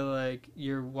you feel like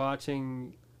you're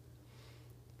watching,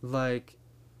 like,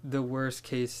 the worst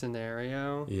case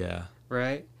scenario. Yeah.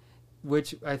 Right?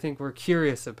 Which I think we're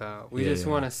curious about. We just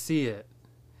want to see it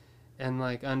and,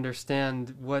 like,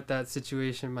 understand what that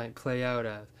situation might play out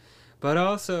as. But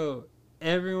also,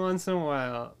 every once in a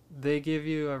while, they give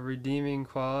you a redeeming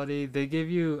quality. They give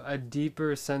you a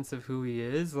deeper sense of who he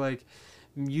is. Like,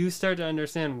 you start to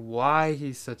understand why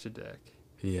he's such a dick.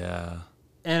 Yeah.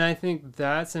 And I think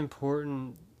that's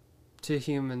important to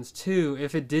humans too.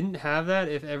 If it didn't have that,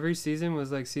 if every season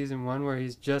was like season 1 where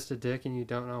he's just a dick and you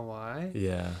don't know why,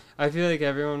 I feel like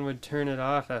everyone would turn it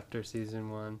off after season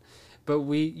 1. But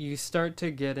you start to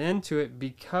get into it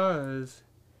because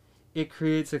it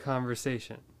creates a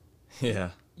conversation.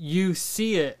 Yeah. You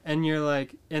see it and you're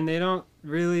like, and they don't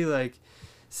really, like,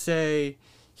 say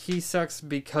he sucks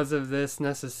because of this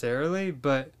necessarily,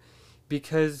 but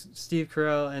because Steve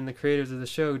Carell and the creators of the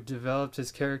show developed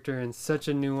his character in such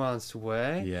a nuanced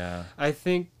way, I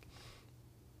think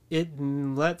it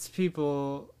lets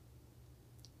people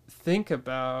think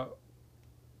about,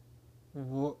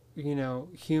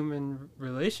 human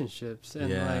relationships.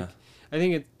 And like, I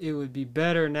think it would be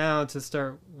better now to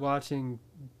start watching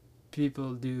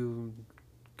people do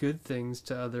good things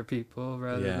to other people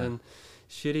rather than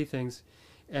shitty things,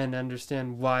 and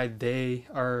understand why they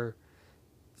are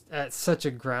at such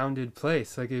a grounded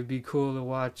place. Like, it'd be cool to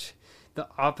watch the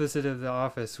opposite of The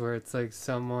Office, where it's like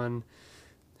someone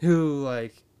who,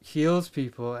 like, heals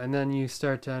people, and then you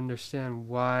start to understand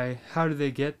how do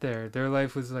they get there. Their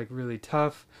life was, like, really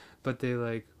tough, but they,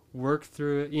 like, worked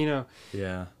through it,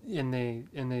 and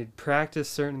they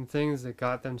practiced certain things that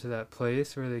got them to that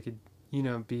place where they could,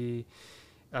 be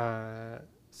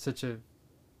such a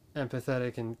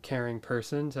empathetic and caring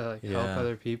person to, like, help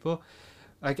other people.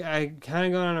 Like, I kind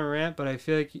of go on a rant, but I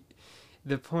feel like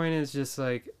the point is just,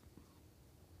 like,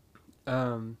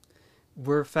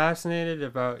 we're fascinated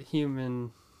about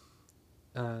human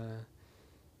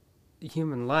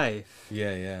life.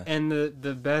 Yeah. And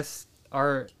the best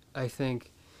art, I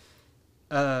think,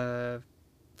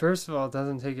 first of all,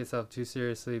 doesn't take itself too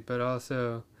seriously, but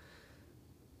also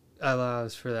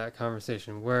allows for that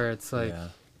conversation where it's like, Yeah.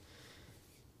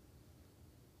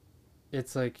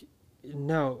 it's like,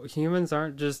 no, humans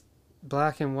aren't just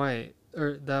black and white.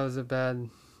 Or that was a bad.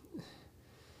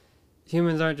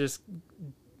 Humans aren't just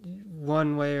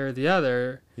one way or the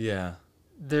other. Yeah.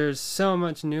 There's so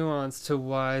much nuance to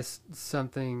why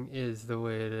something is the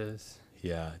way it is.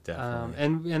 Yeah,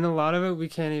 definitely. And a lot of it we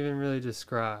can't even really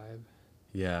describe.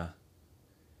 Yeah.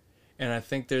 And I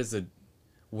think there's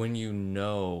when you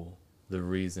know the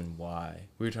reason why,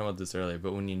 we were talking about this earlier,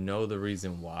 but when you know the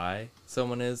reason why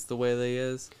someone is the way they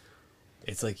is,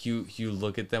 it's like you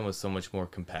look at them with so much more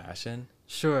compassion.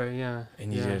 Sure, yeah.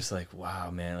 And you're just like,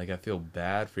 wow, man, like I feel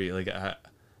bad for you. I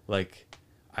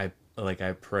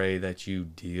pray that you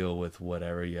deal with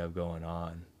whatever you have going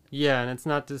on. Yeah, and it's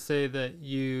not to say that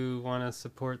you want to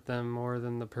support them more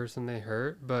than the person they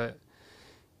hurt, but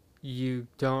you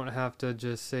don't have to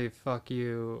just say, fuck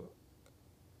you,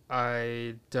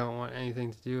 I don't want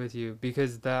anything to do with you,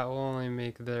 because that will only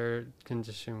make their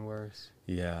condition worse.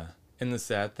 Yeah. And the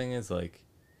sad thing is, like,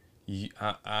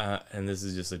 and this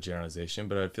is just a generalization,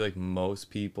 but I feel like most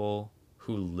people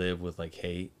who live with, like,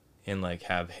 hate and, like,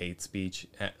 have hate speech,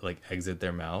 like, exit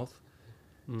their mouth,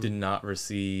 did not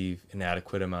receive an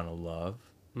adequate amount of love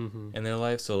in their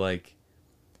life. So, like,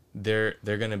 they're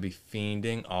going to be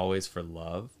fiending always for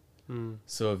love.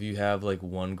 So if you have, like,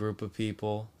 one group of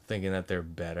people thinking that they're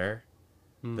better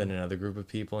than another group of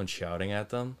people and shouting at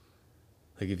them,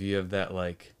 like, if you have that,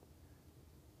 like,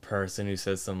 person who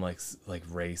says some, like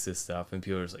racist stuff and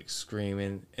people are just, like,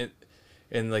 screaming,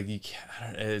 and like, you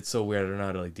can't, it's so weird. I don't know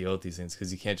how to, like, deal with these things,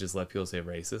 because you can't just let people say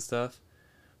racist stuff.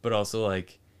 But also,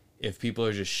 like, if people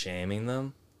are just shaming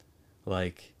them,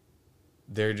 like,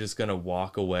 they're just gonna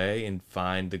walk away and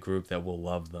find the group that will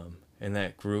love them, and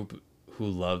that group who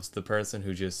loves the person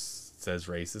who just says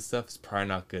racist stuff is probably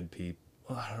not good people.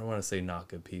 Well, I don't want to say not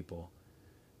good people.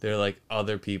 They're, like,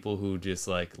 other people who just,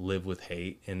 like, live with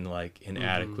hate and, like,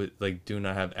 inadequate, like, do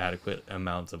not have adequate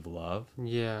amounts of love.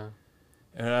 Yeah.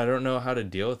 And I don't know how to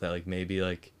deal with that. Like, maybe,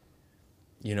 like,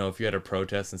 you know, if you're at a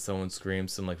protest and someone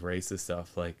screams some, like, racist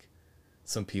stuff, like,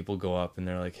 some people go up and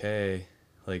they're like, hey,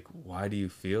 like, why do you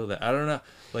feel that? I don't know.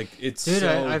 Like, it's Dude,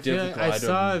 so I feel difficult. like I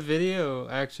saw a video,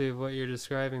 actually, of what you're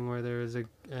describing, where there was a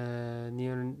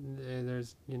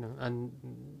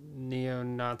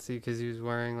neo-Nazi, because he was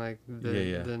wearing, like,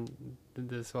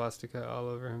 the swastika all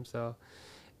over himself.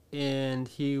 And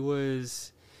he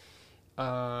was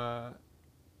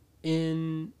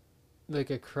in,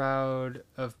 like, a crowd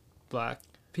of black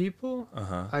people.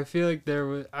 I feel like there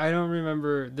was, I don't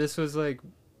remember, this was like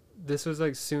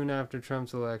soon after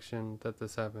Trump's election that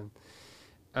this happened,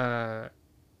 and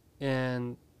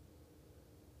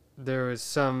there was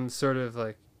some sort of,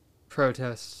 like,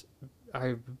 protest.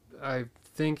 I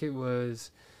think it was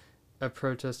a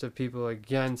protest of people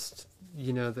against,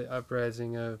 you know, the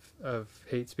uprising of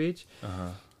hate speech,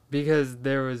 because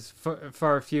there was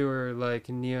far fewer, like,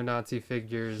 neo-Nazi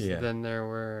figures than there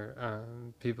were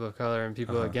people of color and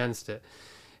people against it.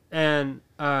 And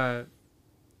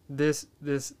this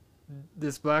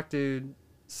black dude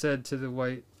said to the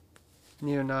white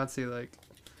neo-Nazi, like,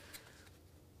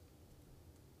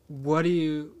 what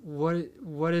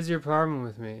is your problem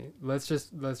with me? Let's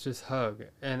just hug.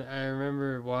 And I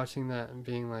remember watching that and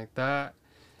being like, that,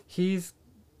 he's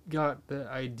got the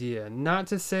idea. Not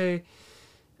to say,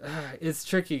 it's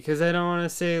tricky, because I don't want to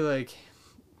say, like,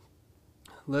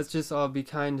 let's just all be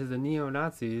kind to the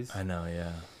neo-Nazis. I know,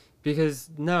 yeah. Because,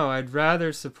 no, I'd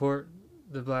rather support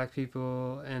the black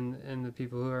people and the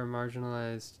people who are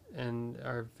marginalized and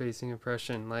are facing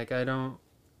oppression. Like, I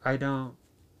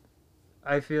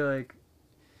feel like,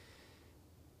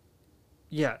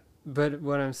 yeah, but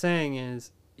what I'm saying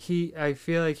is, I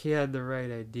feel like he had the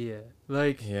right idea.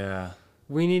 Like, yeah,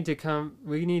 we need to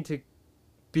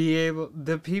be able,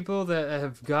 the people that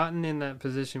have gotten in that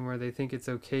position where they think it's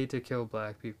okay to kill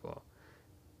black people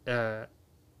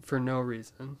for no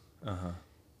reason,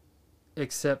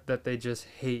 except that they just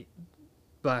hate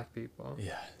black people.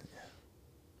 Yeah.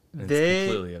 It's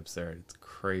completely absurd. It's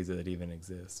crazy that it even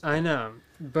exists. I know,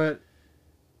 but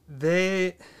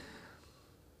it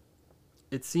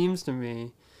seems to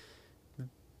me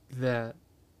that,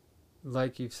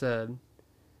 like you've said,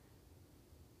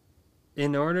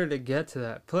 in order to get to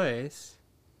that place,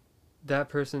 that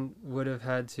person would have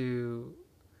had to,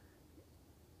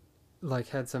 like,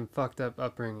 had some fucked up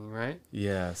upbringing, right?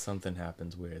 Yeah, something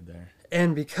happens weird there.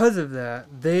 And because of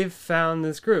that, they've found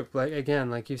this group, like, again,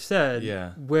 like you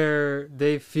said, where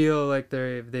they feel like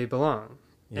they belong.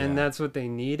 Yeah. And that's what they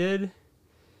needed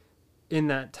in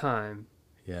that time.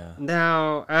 Yeah.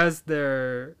 Now, as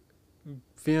they're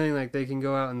feeling like they can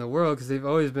go out in the world, because they've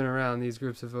always been around. These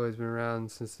groups have always been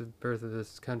around since the birth of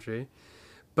this country.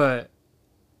 But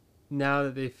now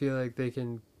that they feel like they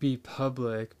can be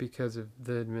public because of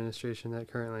the administration that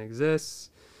currently exists,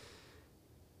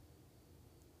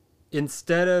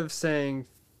 instead of saying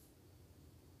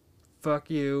fuck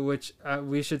you, which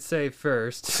we should say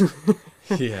first.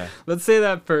 Yeah. Let's say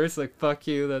that first, like, fuck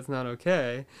you, that's not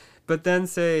okay. But then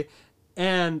say,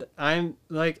 and I'm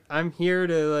here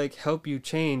to, like, help you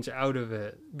change out of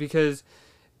it. Because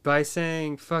by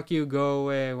saying fuck you, go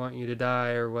away, I want you to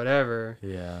die, or whatever,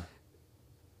 Yeah.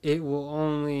 it will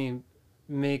only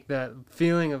make that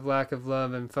feeling of lack of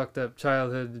love and fucked up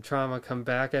childhood trauma come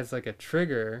back as, like, a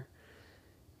trigger.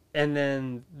 And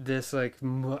then this, like,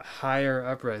 higher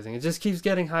uprising. It just keeps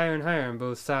getting higher and higher on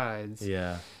both sides.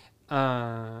 Yeah.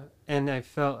 And I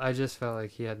just felt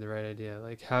like he had the right idea.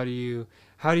 Like, how do you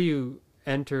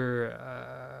enter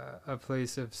a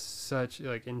place of such,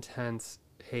 like, intense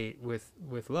hate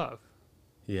with love?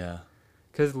 Yeah.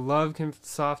 Because love can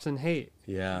soften hate.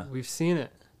 Yeah. We've seen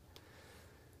it.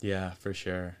 Yeah, for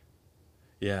sure.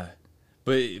 Yeah.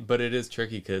 But it is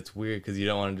tricky because it's weird because you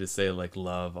don't want to just say, like,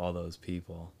 love all those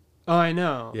people. Oh, I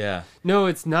know. Yeah. No,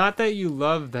 it's not that you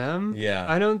love them. Yeah.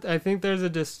 I think there's a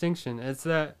distinction. It's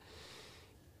that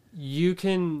you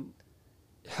can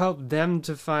help them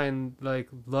to find, like,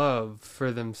 love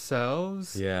for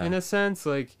themselves. Yeah. In a sense,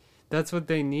 like, that's what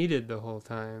they needed the whole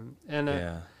time. And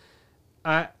Yeah.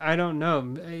 I don't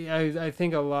know. I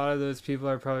think a lot of those people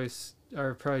are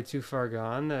probably too far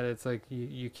gone, that it's like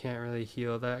you can't really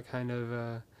heal that kind of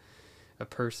a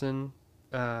person.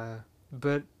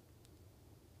 But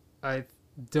I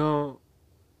don't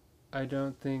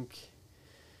think,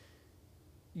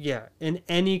 yeah, in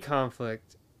any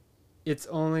conflict, it's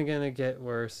only going to get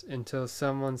worse until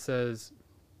someone says,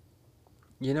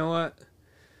 you know what?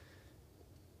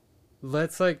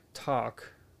 Let's, like,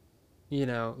 talk.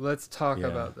 Let's talk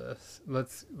about this.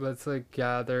 Let's like,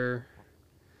 gather.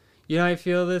 I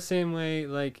feel the same way,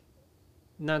 like,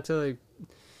 not to, like,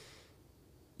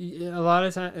 a lot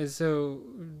of times, so,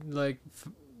 like,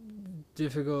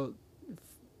 difficult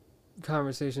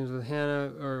conversations with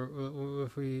Hannah, or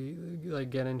if we, like,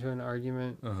 get into an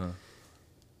argument,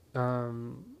 a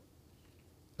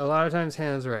lot of times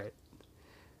Hannah's right,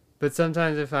 but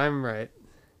sometimes if I'm right,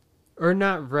 or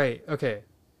not right, okay,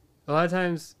 a lot of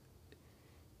times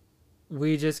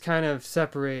we just kind of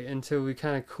separate until we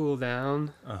kind of cool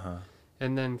down,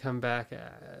 and then come back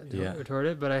toward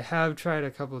it. But I have tried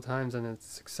a couple of times, and it's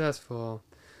successful,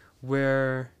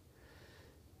 where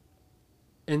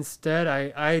instead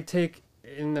I take,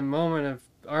 in the moment of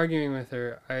arguing with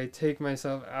her, I take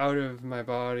myself out of my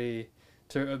body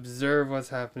to observe what's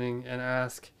happening and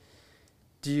ask,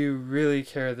 do you really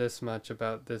care this much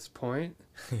about this point?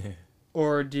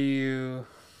 Or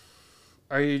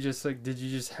are you just, like, did you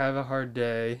just have a hard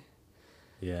day?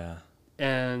 Yeah.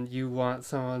 And you want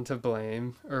someone to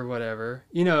blame or whatever?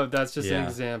 That's just an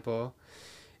example.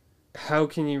 How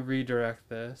can you redirect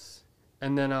this?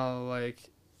 And then I'll, like,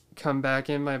 come back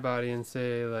in my body and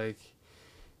say, like,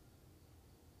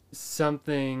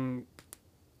 something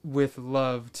with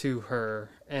love to her,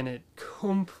 and it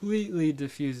completely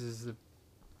diffuses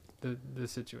the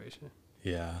situation.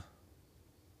 Yeah.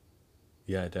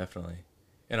 Yeah, definitely.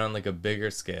 And on, like, a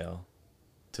bigger scale,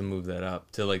 to move that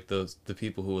up to, like, the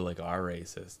people who, like, are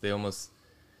racist,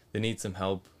 they need some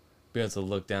help being able to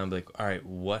look down and be like, all right,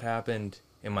 what happened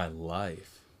in my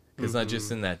life? Because it's not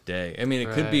just in that day. I mean,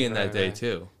 it could be in that day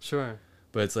too. Sure.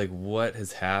 But it's like, what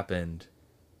has happened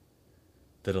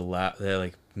that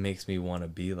like makes me want to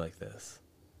be like this?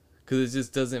 Because it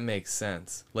just doesn't make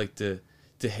sense. Like, to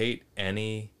hate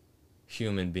any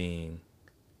human being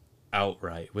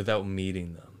outright without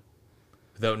meeting them,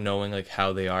 without knowing, like,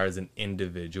 how they are as an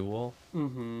individual,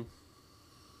 and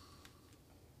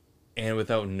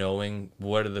without knowing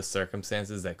what are the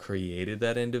circumstances that created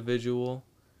that individual.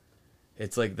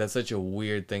 It's like, that's such a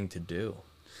weird thing to do.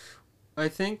 I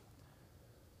think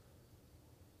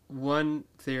one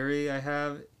theory I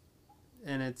have,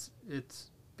 and it's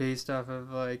based off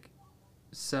of, like,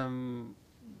 some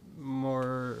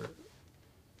more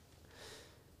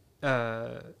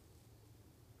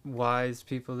wise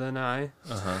people than I,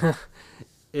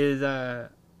 is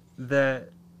that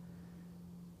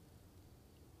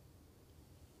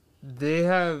they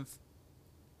have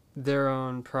their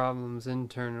own problems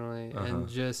internally, and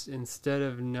just instead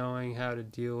of knowing how to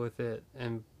deal with it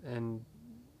and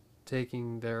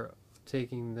taking the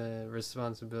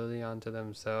responsibility onto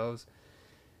themselves,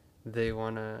 they've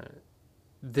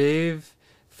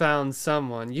found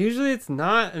someone. Usually it's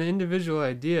not an individual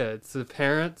idea. It's the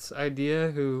parents'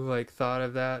 idea who like thought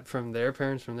of that from their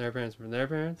parents, from their parents, from their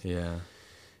parents. Yeah.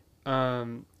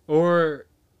 Or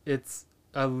it's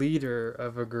a leader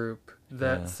of a group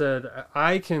that said,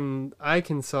 I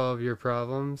can solve your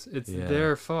problems. It's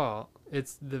their fault.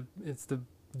 It's the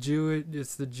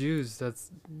Jews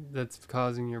that's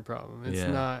causing your problem. It's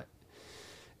not.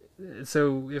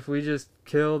 So if we just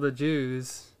kill the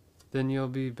Jews, then you'll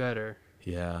be better.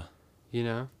 Yeah. You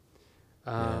know?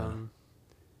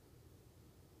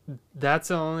 That's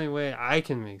the only way I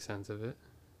can make sense of it.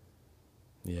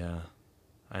 Yeah.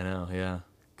 I know, yeah.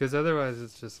 Because otherwise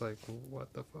it's just like,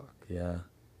 what the fuck? Yeah.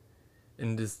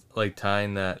 And just like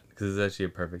tying that, because it's actually a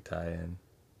perfect tie-in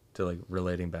to like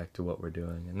relating back to what we're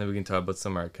doing. And then we can talk about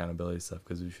some of our accountability stuff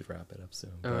because we should wrap it up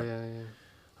soon. Oh, but,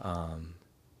 yeah.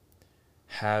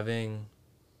 Having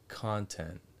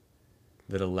content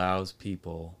that allows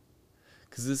people,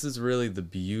 because this is really the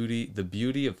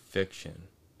beauty of fiction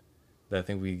that I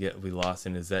think we lost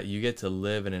in, is that you get to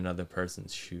live in another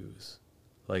person's shoes.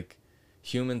 Like,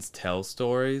 humans tell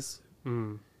stories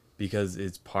because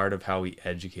it's part of how we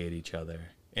educate each other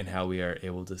and how we are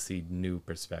able to see new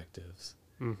perspectives.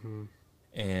 Mm-hmm.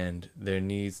 And there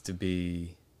needs to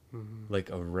be like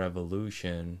a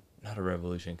revolution, not a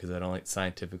revolution, because I don't like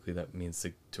scientifically that means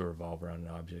to revolve around an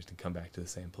object and come back to the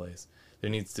same place. There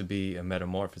needs to be a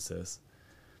metamorphosis.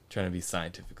 I'm trying to be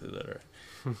scientifically literate.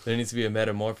 There needs to be a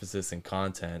metamorphosis in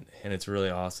content, and it's really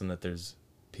awesome that there's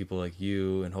people like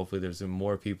you, and hopefully there's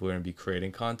more people who are going to be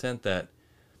creating content that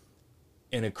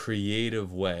in a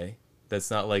creative way,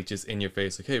 that's not like just in your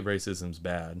face, like, hey, racism's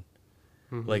bad.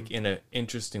 Like in an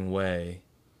interesting way,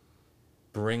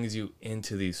 brings you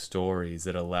into these stories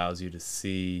that allows you to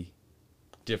see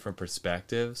different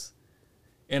perspectives,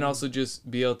 and also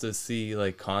just be able to see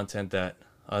like content that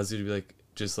allows you to be like,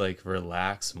 just like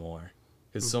relax more,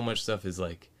 because so much stuff is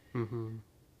like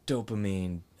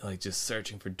dopamine, like just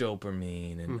searching for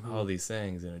dopamine and all these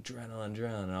things, and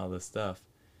adrenaline and all this stuff.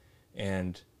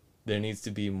 And there needs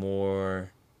to be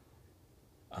more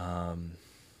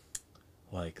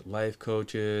like life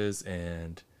coaches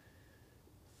and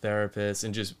therapists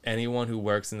and just anyone who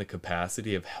works in the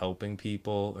capacity of helping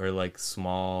people, or like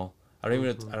small, I don't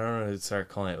know how to start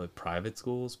calling it like private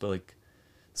schools, but like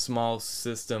small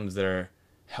systems that are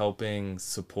helping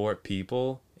support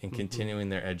people in continuing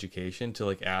their education, to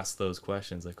like ask those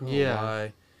questions like,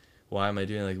 why am I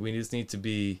doing, like, we just need to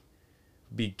be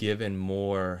given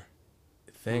more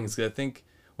things. 'Cause I think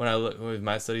when I look with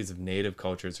my studies of native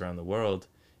cultures around the world,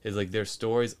 is like their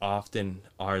stories often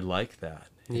are like that.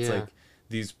 It's like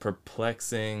these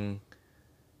perplexing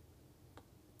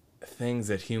things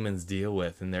that humans deal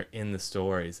with, and they're in the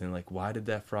stories, and like, why did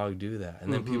that frog do that?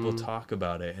 And then people talk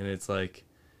about it, and it's like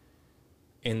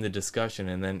in the discussion,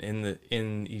 and then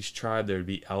in each tribe there would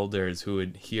be elders who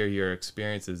would hear your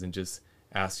experiences and just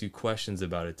ask you questions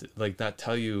about it, to, like, not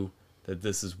tell you that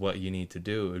this is what you need to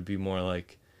do. It would be more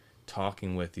like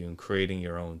talking with you and creating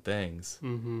your own things.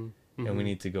 And we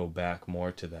need to go back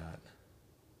more to that.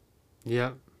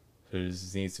 Yeah. So there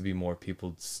just needs to be more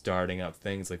people starting up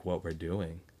things like what we're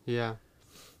doing. Yeah.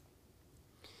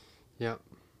 Yeah.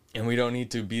 And we don't need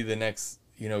to be the next,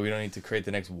 we don't need to create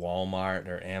the next Walmart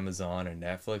or Amazon or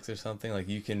Netflix or something. Like,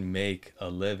 you can make a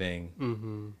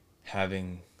living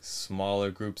having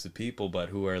smaller groups of people, but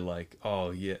who are like,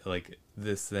 oh yeah, like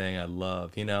this thing I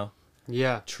love,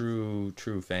 Yeah. True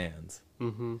fans.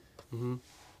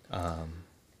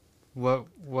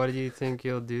 What do you think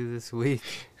you'll do this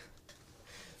week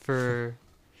for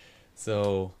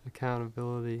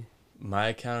accountability? My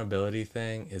accountability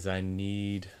thing is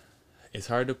it's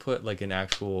hard to put like an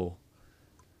actual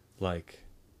like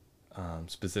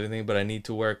specific thing, but I need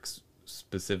to work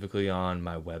specifically on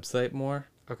my website more.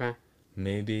 Okay.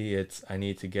 Maybe I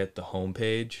need to get the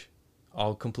homepage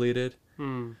all completed.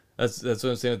 That's what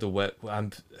I'm saying with the web.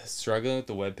 I'm struggling with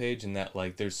the webpage, and that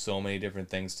like there's so many different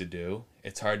things to do.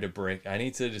 It's hard to break. I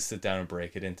need to just sit down and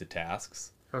break it into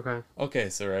tasks. Okay,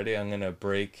 so ready? I'm gonna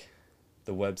break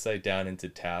the website down into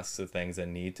tasks of things I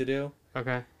need to do.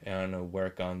 Okay. And I'm gonna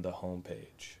work on the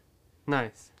homepage.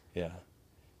 Nice. Yeah.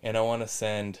 And I want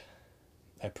to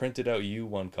I printed out you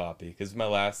one copy, because my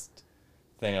last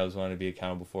thing I was wanting to be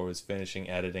accountable for was finishing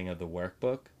editing of the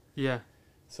workbook. Yeah.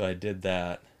 So I did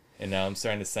that, and now I'm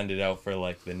starting to send it out for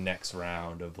like the next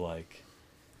round of like,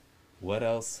 what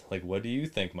else? Like, what do you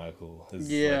think, Michael, is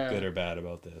like good or bad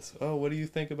about this? Oh, what do you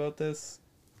think about this,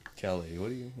 Kelly? What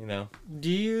do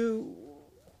you,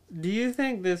 Do you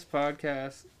think this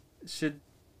podcast should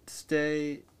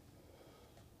stay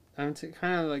kind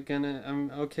of like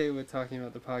I'm okay with talking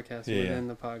about the podcast within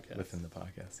the podcast. Within the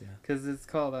podcast, yeah. Because it's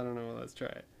called, I don't know, let's try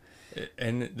it.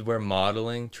 And we're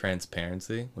modeling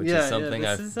transparency, which is something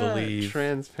I believe...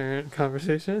 transparent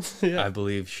conversation. Yeah. I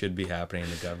believe should be happening in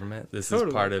the government. This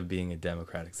is part of being a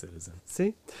democratic citizen.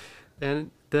 See?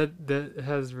 And that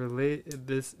has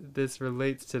this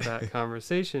relates to that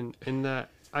conversation, in that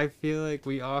I feel like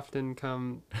we often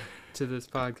come to this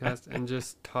podcast and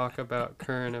just talk about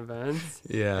current events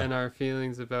and our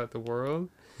feelings about the world.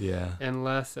 Yeah. And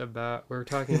we're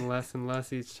talking less and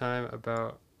less each time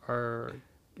about our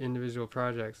individual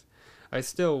projects. I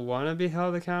still want to be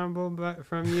held accountable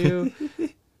from you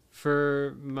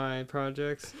for my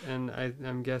projects, and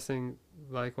I'm guessing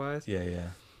likewise. Yeah.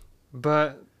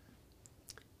 But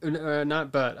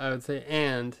I would say,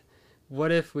 and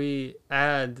what if we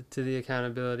add to the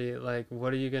accountability, like,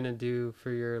 what are you going to do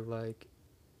for your, like,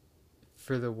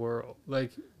 for the world?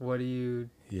 Like, what are you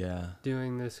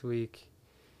doing this week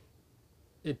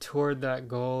toward that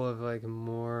goal of, like,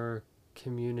 more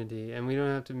community? And we don't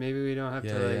have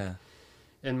to,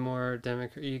 and more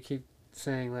you keep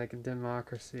saying, like,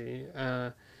 democracy.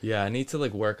 I need to,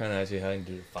 like, work on actually having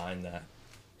to define that.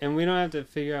 And we don't have to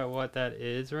figure out what that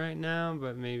is right now,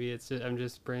 but maybe I'm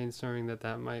just brainstorming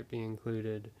that might be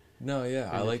included. No,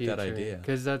 yeah, I like that idea.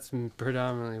 Because that's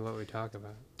predominantly what we talk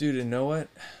about. Dude, and know what?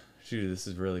 Shoot, this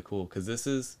is really cool. Because this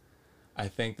is, I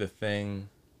think, the thing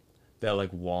that,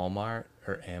 like, Walmart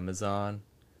or Amazon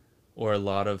or a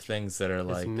lot of things that are,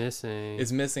 like...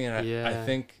 It's missing. And I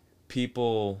think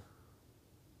people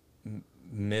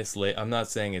I'm not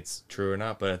saying it's true or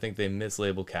not, but I think they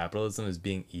mislabel capitalism as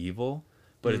being evil.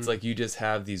 But it's like you just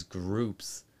have these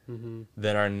groups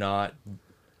that are not...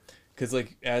 Because,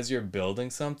 like, as you're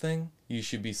building something, you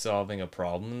should be solving a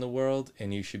problem in the world,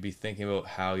 and you should be thinking about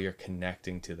how you're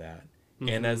connecting to that.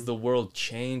 And as the world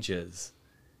changes,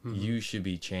 you should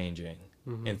be changing.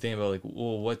 And thinking about, like,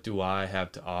 well, what do I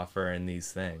have to offer in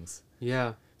these things?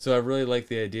 Yeah. So I really like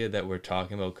the idea that we're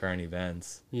talking about current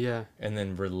events. Yeah. And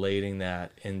then relating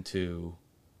that into,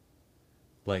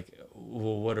 like,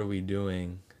 well, what are we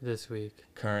doing this week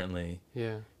currently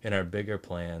in our bigger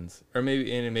plans? Or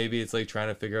maybe it's like trying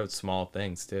to figure out small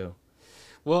things too.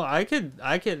 Well, I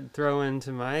could throw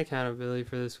into my accountability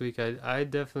for this week. I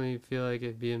definitely feel like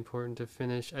it'd be important to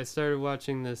finish. I started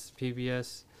watching this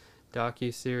PBS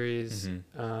docuseries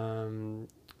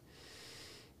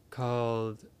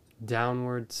called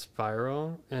Downward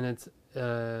Spiral, and it's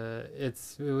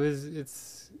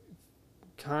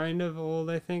kind of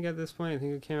old, I think, at this point. I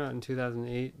think it came out in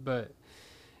 2008, but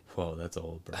whoa, that's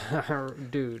old, bro.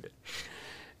 Dude,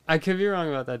 I could be wrong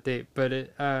about that date, but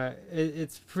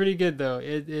it's pretty good though.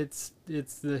 It's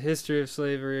the history of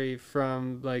slavery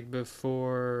from, like,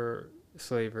 before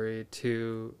slavery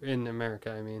to, in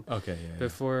America, I mean. Okay,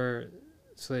 before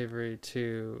slavery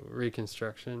to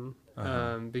Reconstruction.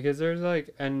 Because there's,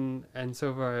 like, and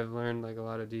so far I've learned, like, a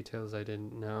lot of details I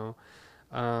didn't know.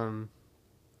 And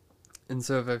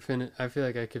so if I feel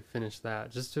like I could finish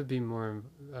that just to be more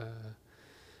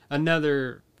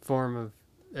another form of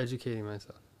educating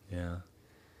myself. Yeah.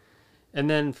 And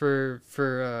then for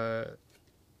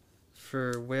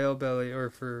Whale Belly, or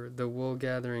for the Wool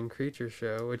Gathering Creature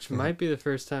Show, which might be the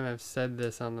first time I've said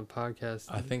this on the podcast.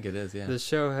 I think it is, yeah. The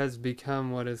show has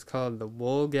become what is called the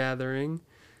Wool Gathering,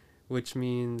 which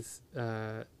means,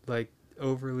 like,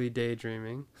 overly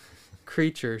daydreaming,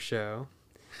 creature show.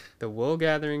 The Wool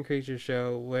Gathering Creature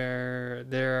Show, where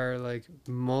there are, like,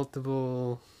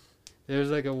 there's,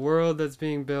 like, a world that's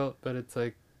being built, but it's,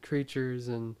 like, creatures,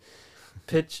 and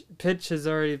pitch has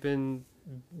already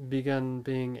begun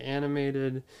being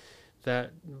animated.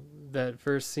 That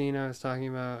first scene I was talking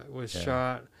about was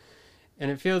shot,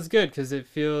 and it feels good because it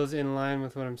feels in line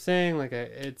with what I'm saying. Like,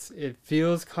 it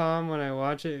feels calm when I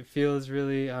watch it. It feels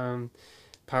really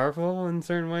powerful in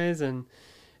certain ways, and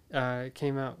it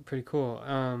came out pretty cool.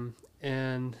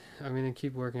 And I'm gonna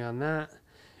keep working on that.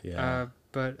 Yeah.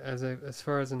 But as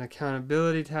far as an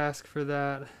accountability task for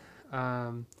that,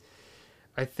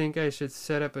 I think I should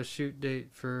set up a shoot date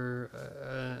for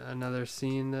another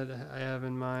scene that I have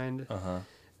in mind.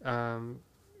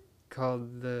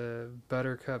 Called the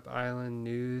Buttercup Island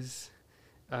News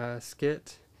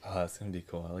skit. Oh, that's gonna be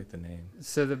cool. I like the name.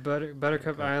 So the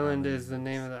Buttercup Island is the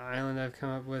name of the island I've come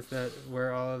up with,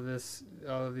 where all of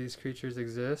these creatures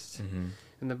exist.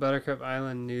 And the Buttercup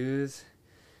Island News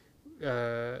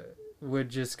would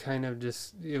just kind of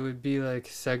it would be like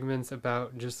segments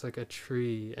about just, like, a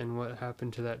tree and what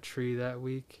happened to that tree that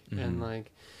week. And,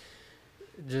 like,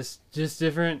 just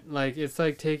different, like, it's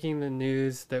like taking the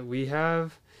news that we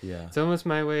have. Yeah. It's almost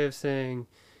my way of saying,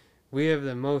 we have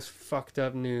the most fucked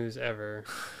up news ever.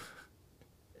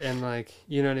 And like,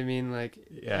 you know what I mean? Like,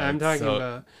 Yeah, I'm it's talking so-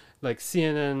 about like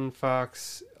CNN,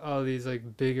 Fox, all these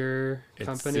like bigger It's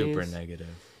companies. super negative.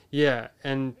 Yeah,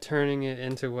 and turning it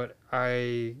into what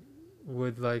I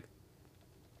would like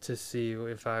to see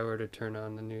if I were to turn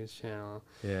on the news channel.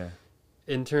 Yeah.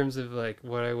 In terms of like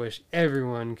what I wish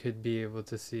everyone could be able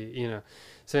to see, you know.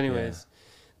 So anyways,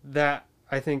 that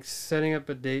I think setting up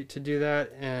a date to do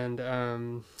that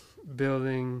and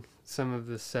building some of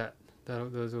the set,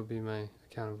 those will be my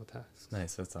accountable tasks.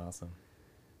 Nice. That's awesome.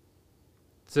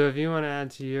 So if you want to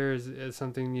add to yours as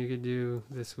something you could do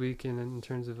this week in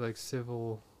terms of like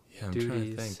civil Yeah, I'm trying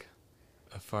duties. to think.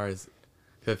 As far as,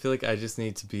 'cause I feel like I just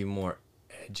need to be more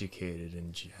educated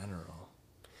in general.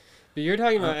 But you're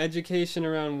talking about education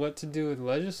around what to do with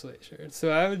legislature. So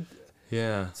I would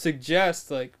Yeah. suggest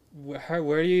like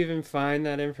where do you even find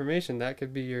that information? That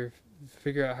could be your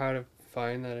figure out how to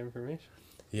find that information.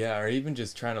 Yeah, or even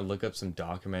just trying to look up some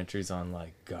documentaries on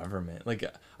like government. Like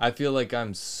I feel like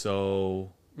I'm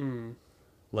so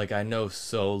like I know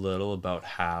so little about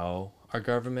how our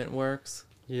government works.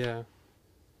 Yeah.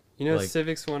 You know Like-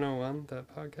 Civics 101,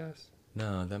 that podcast?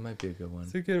 No, that might be a good one.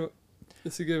 It's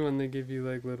a good one. They give you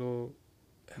like little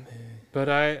but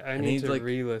I need to like-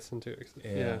 re-listen to it.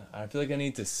 Yeah, I feel like I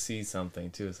need to see something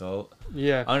too. So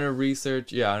Yeah. I'm gonna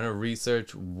research. Yeah, I'm gonna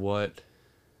research what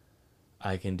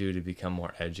I can do to become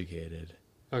more educated.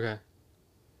 Okay.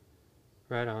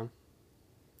 Right on.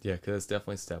 Yeah, because that's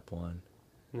definitely step one.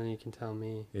 And then you can tell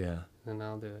me, Yeah, and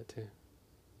I'll do it too.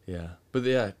 yeah. But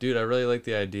yeah, dude, I really like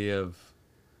the idea of,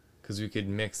 because we could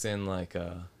mix in like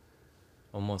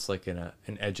almost like an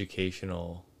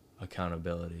educational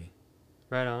accountability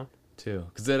Right on. too.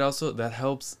 Because that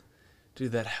helps,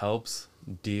 dude. That helps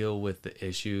deal with the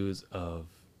issues of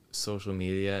social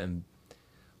media and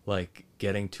like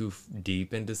getting too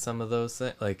deep into some of those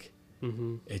things. Like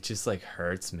it just like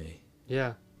hurts me.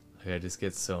 Yeah. Like I just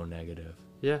get so negative.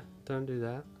 Yeah. Don't do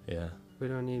that. Yeah. We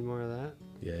don't need more of that.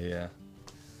 Yeah.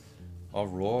 All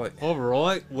right. All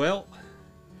right. Well,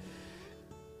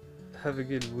 have a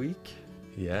good week.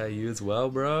 Yeah, you as well,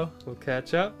 bro. We'll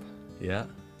catch up. Yeah.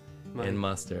 Mine. And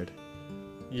mustard.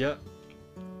 Yep.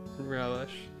 And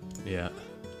relish. Yeah.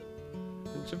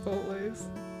 And Chipotle's.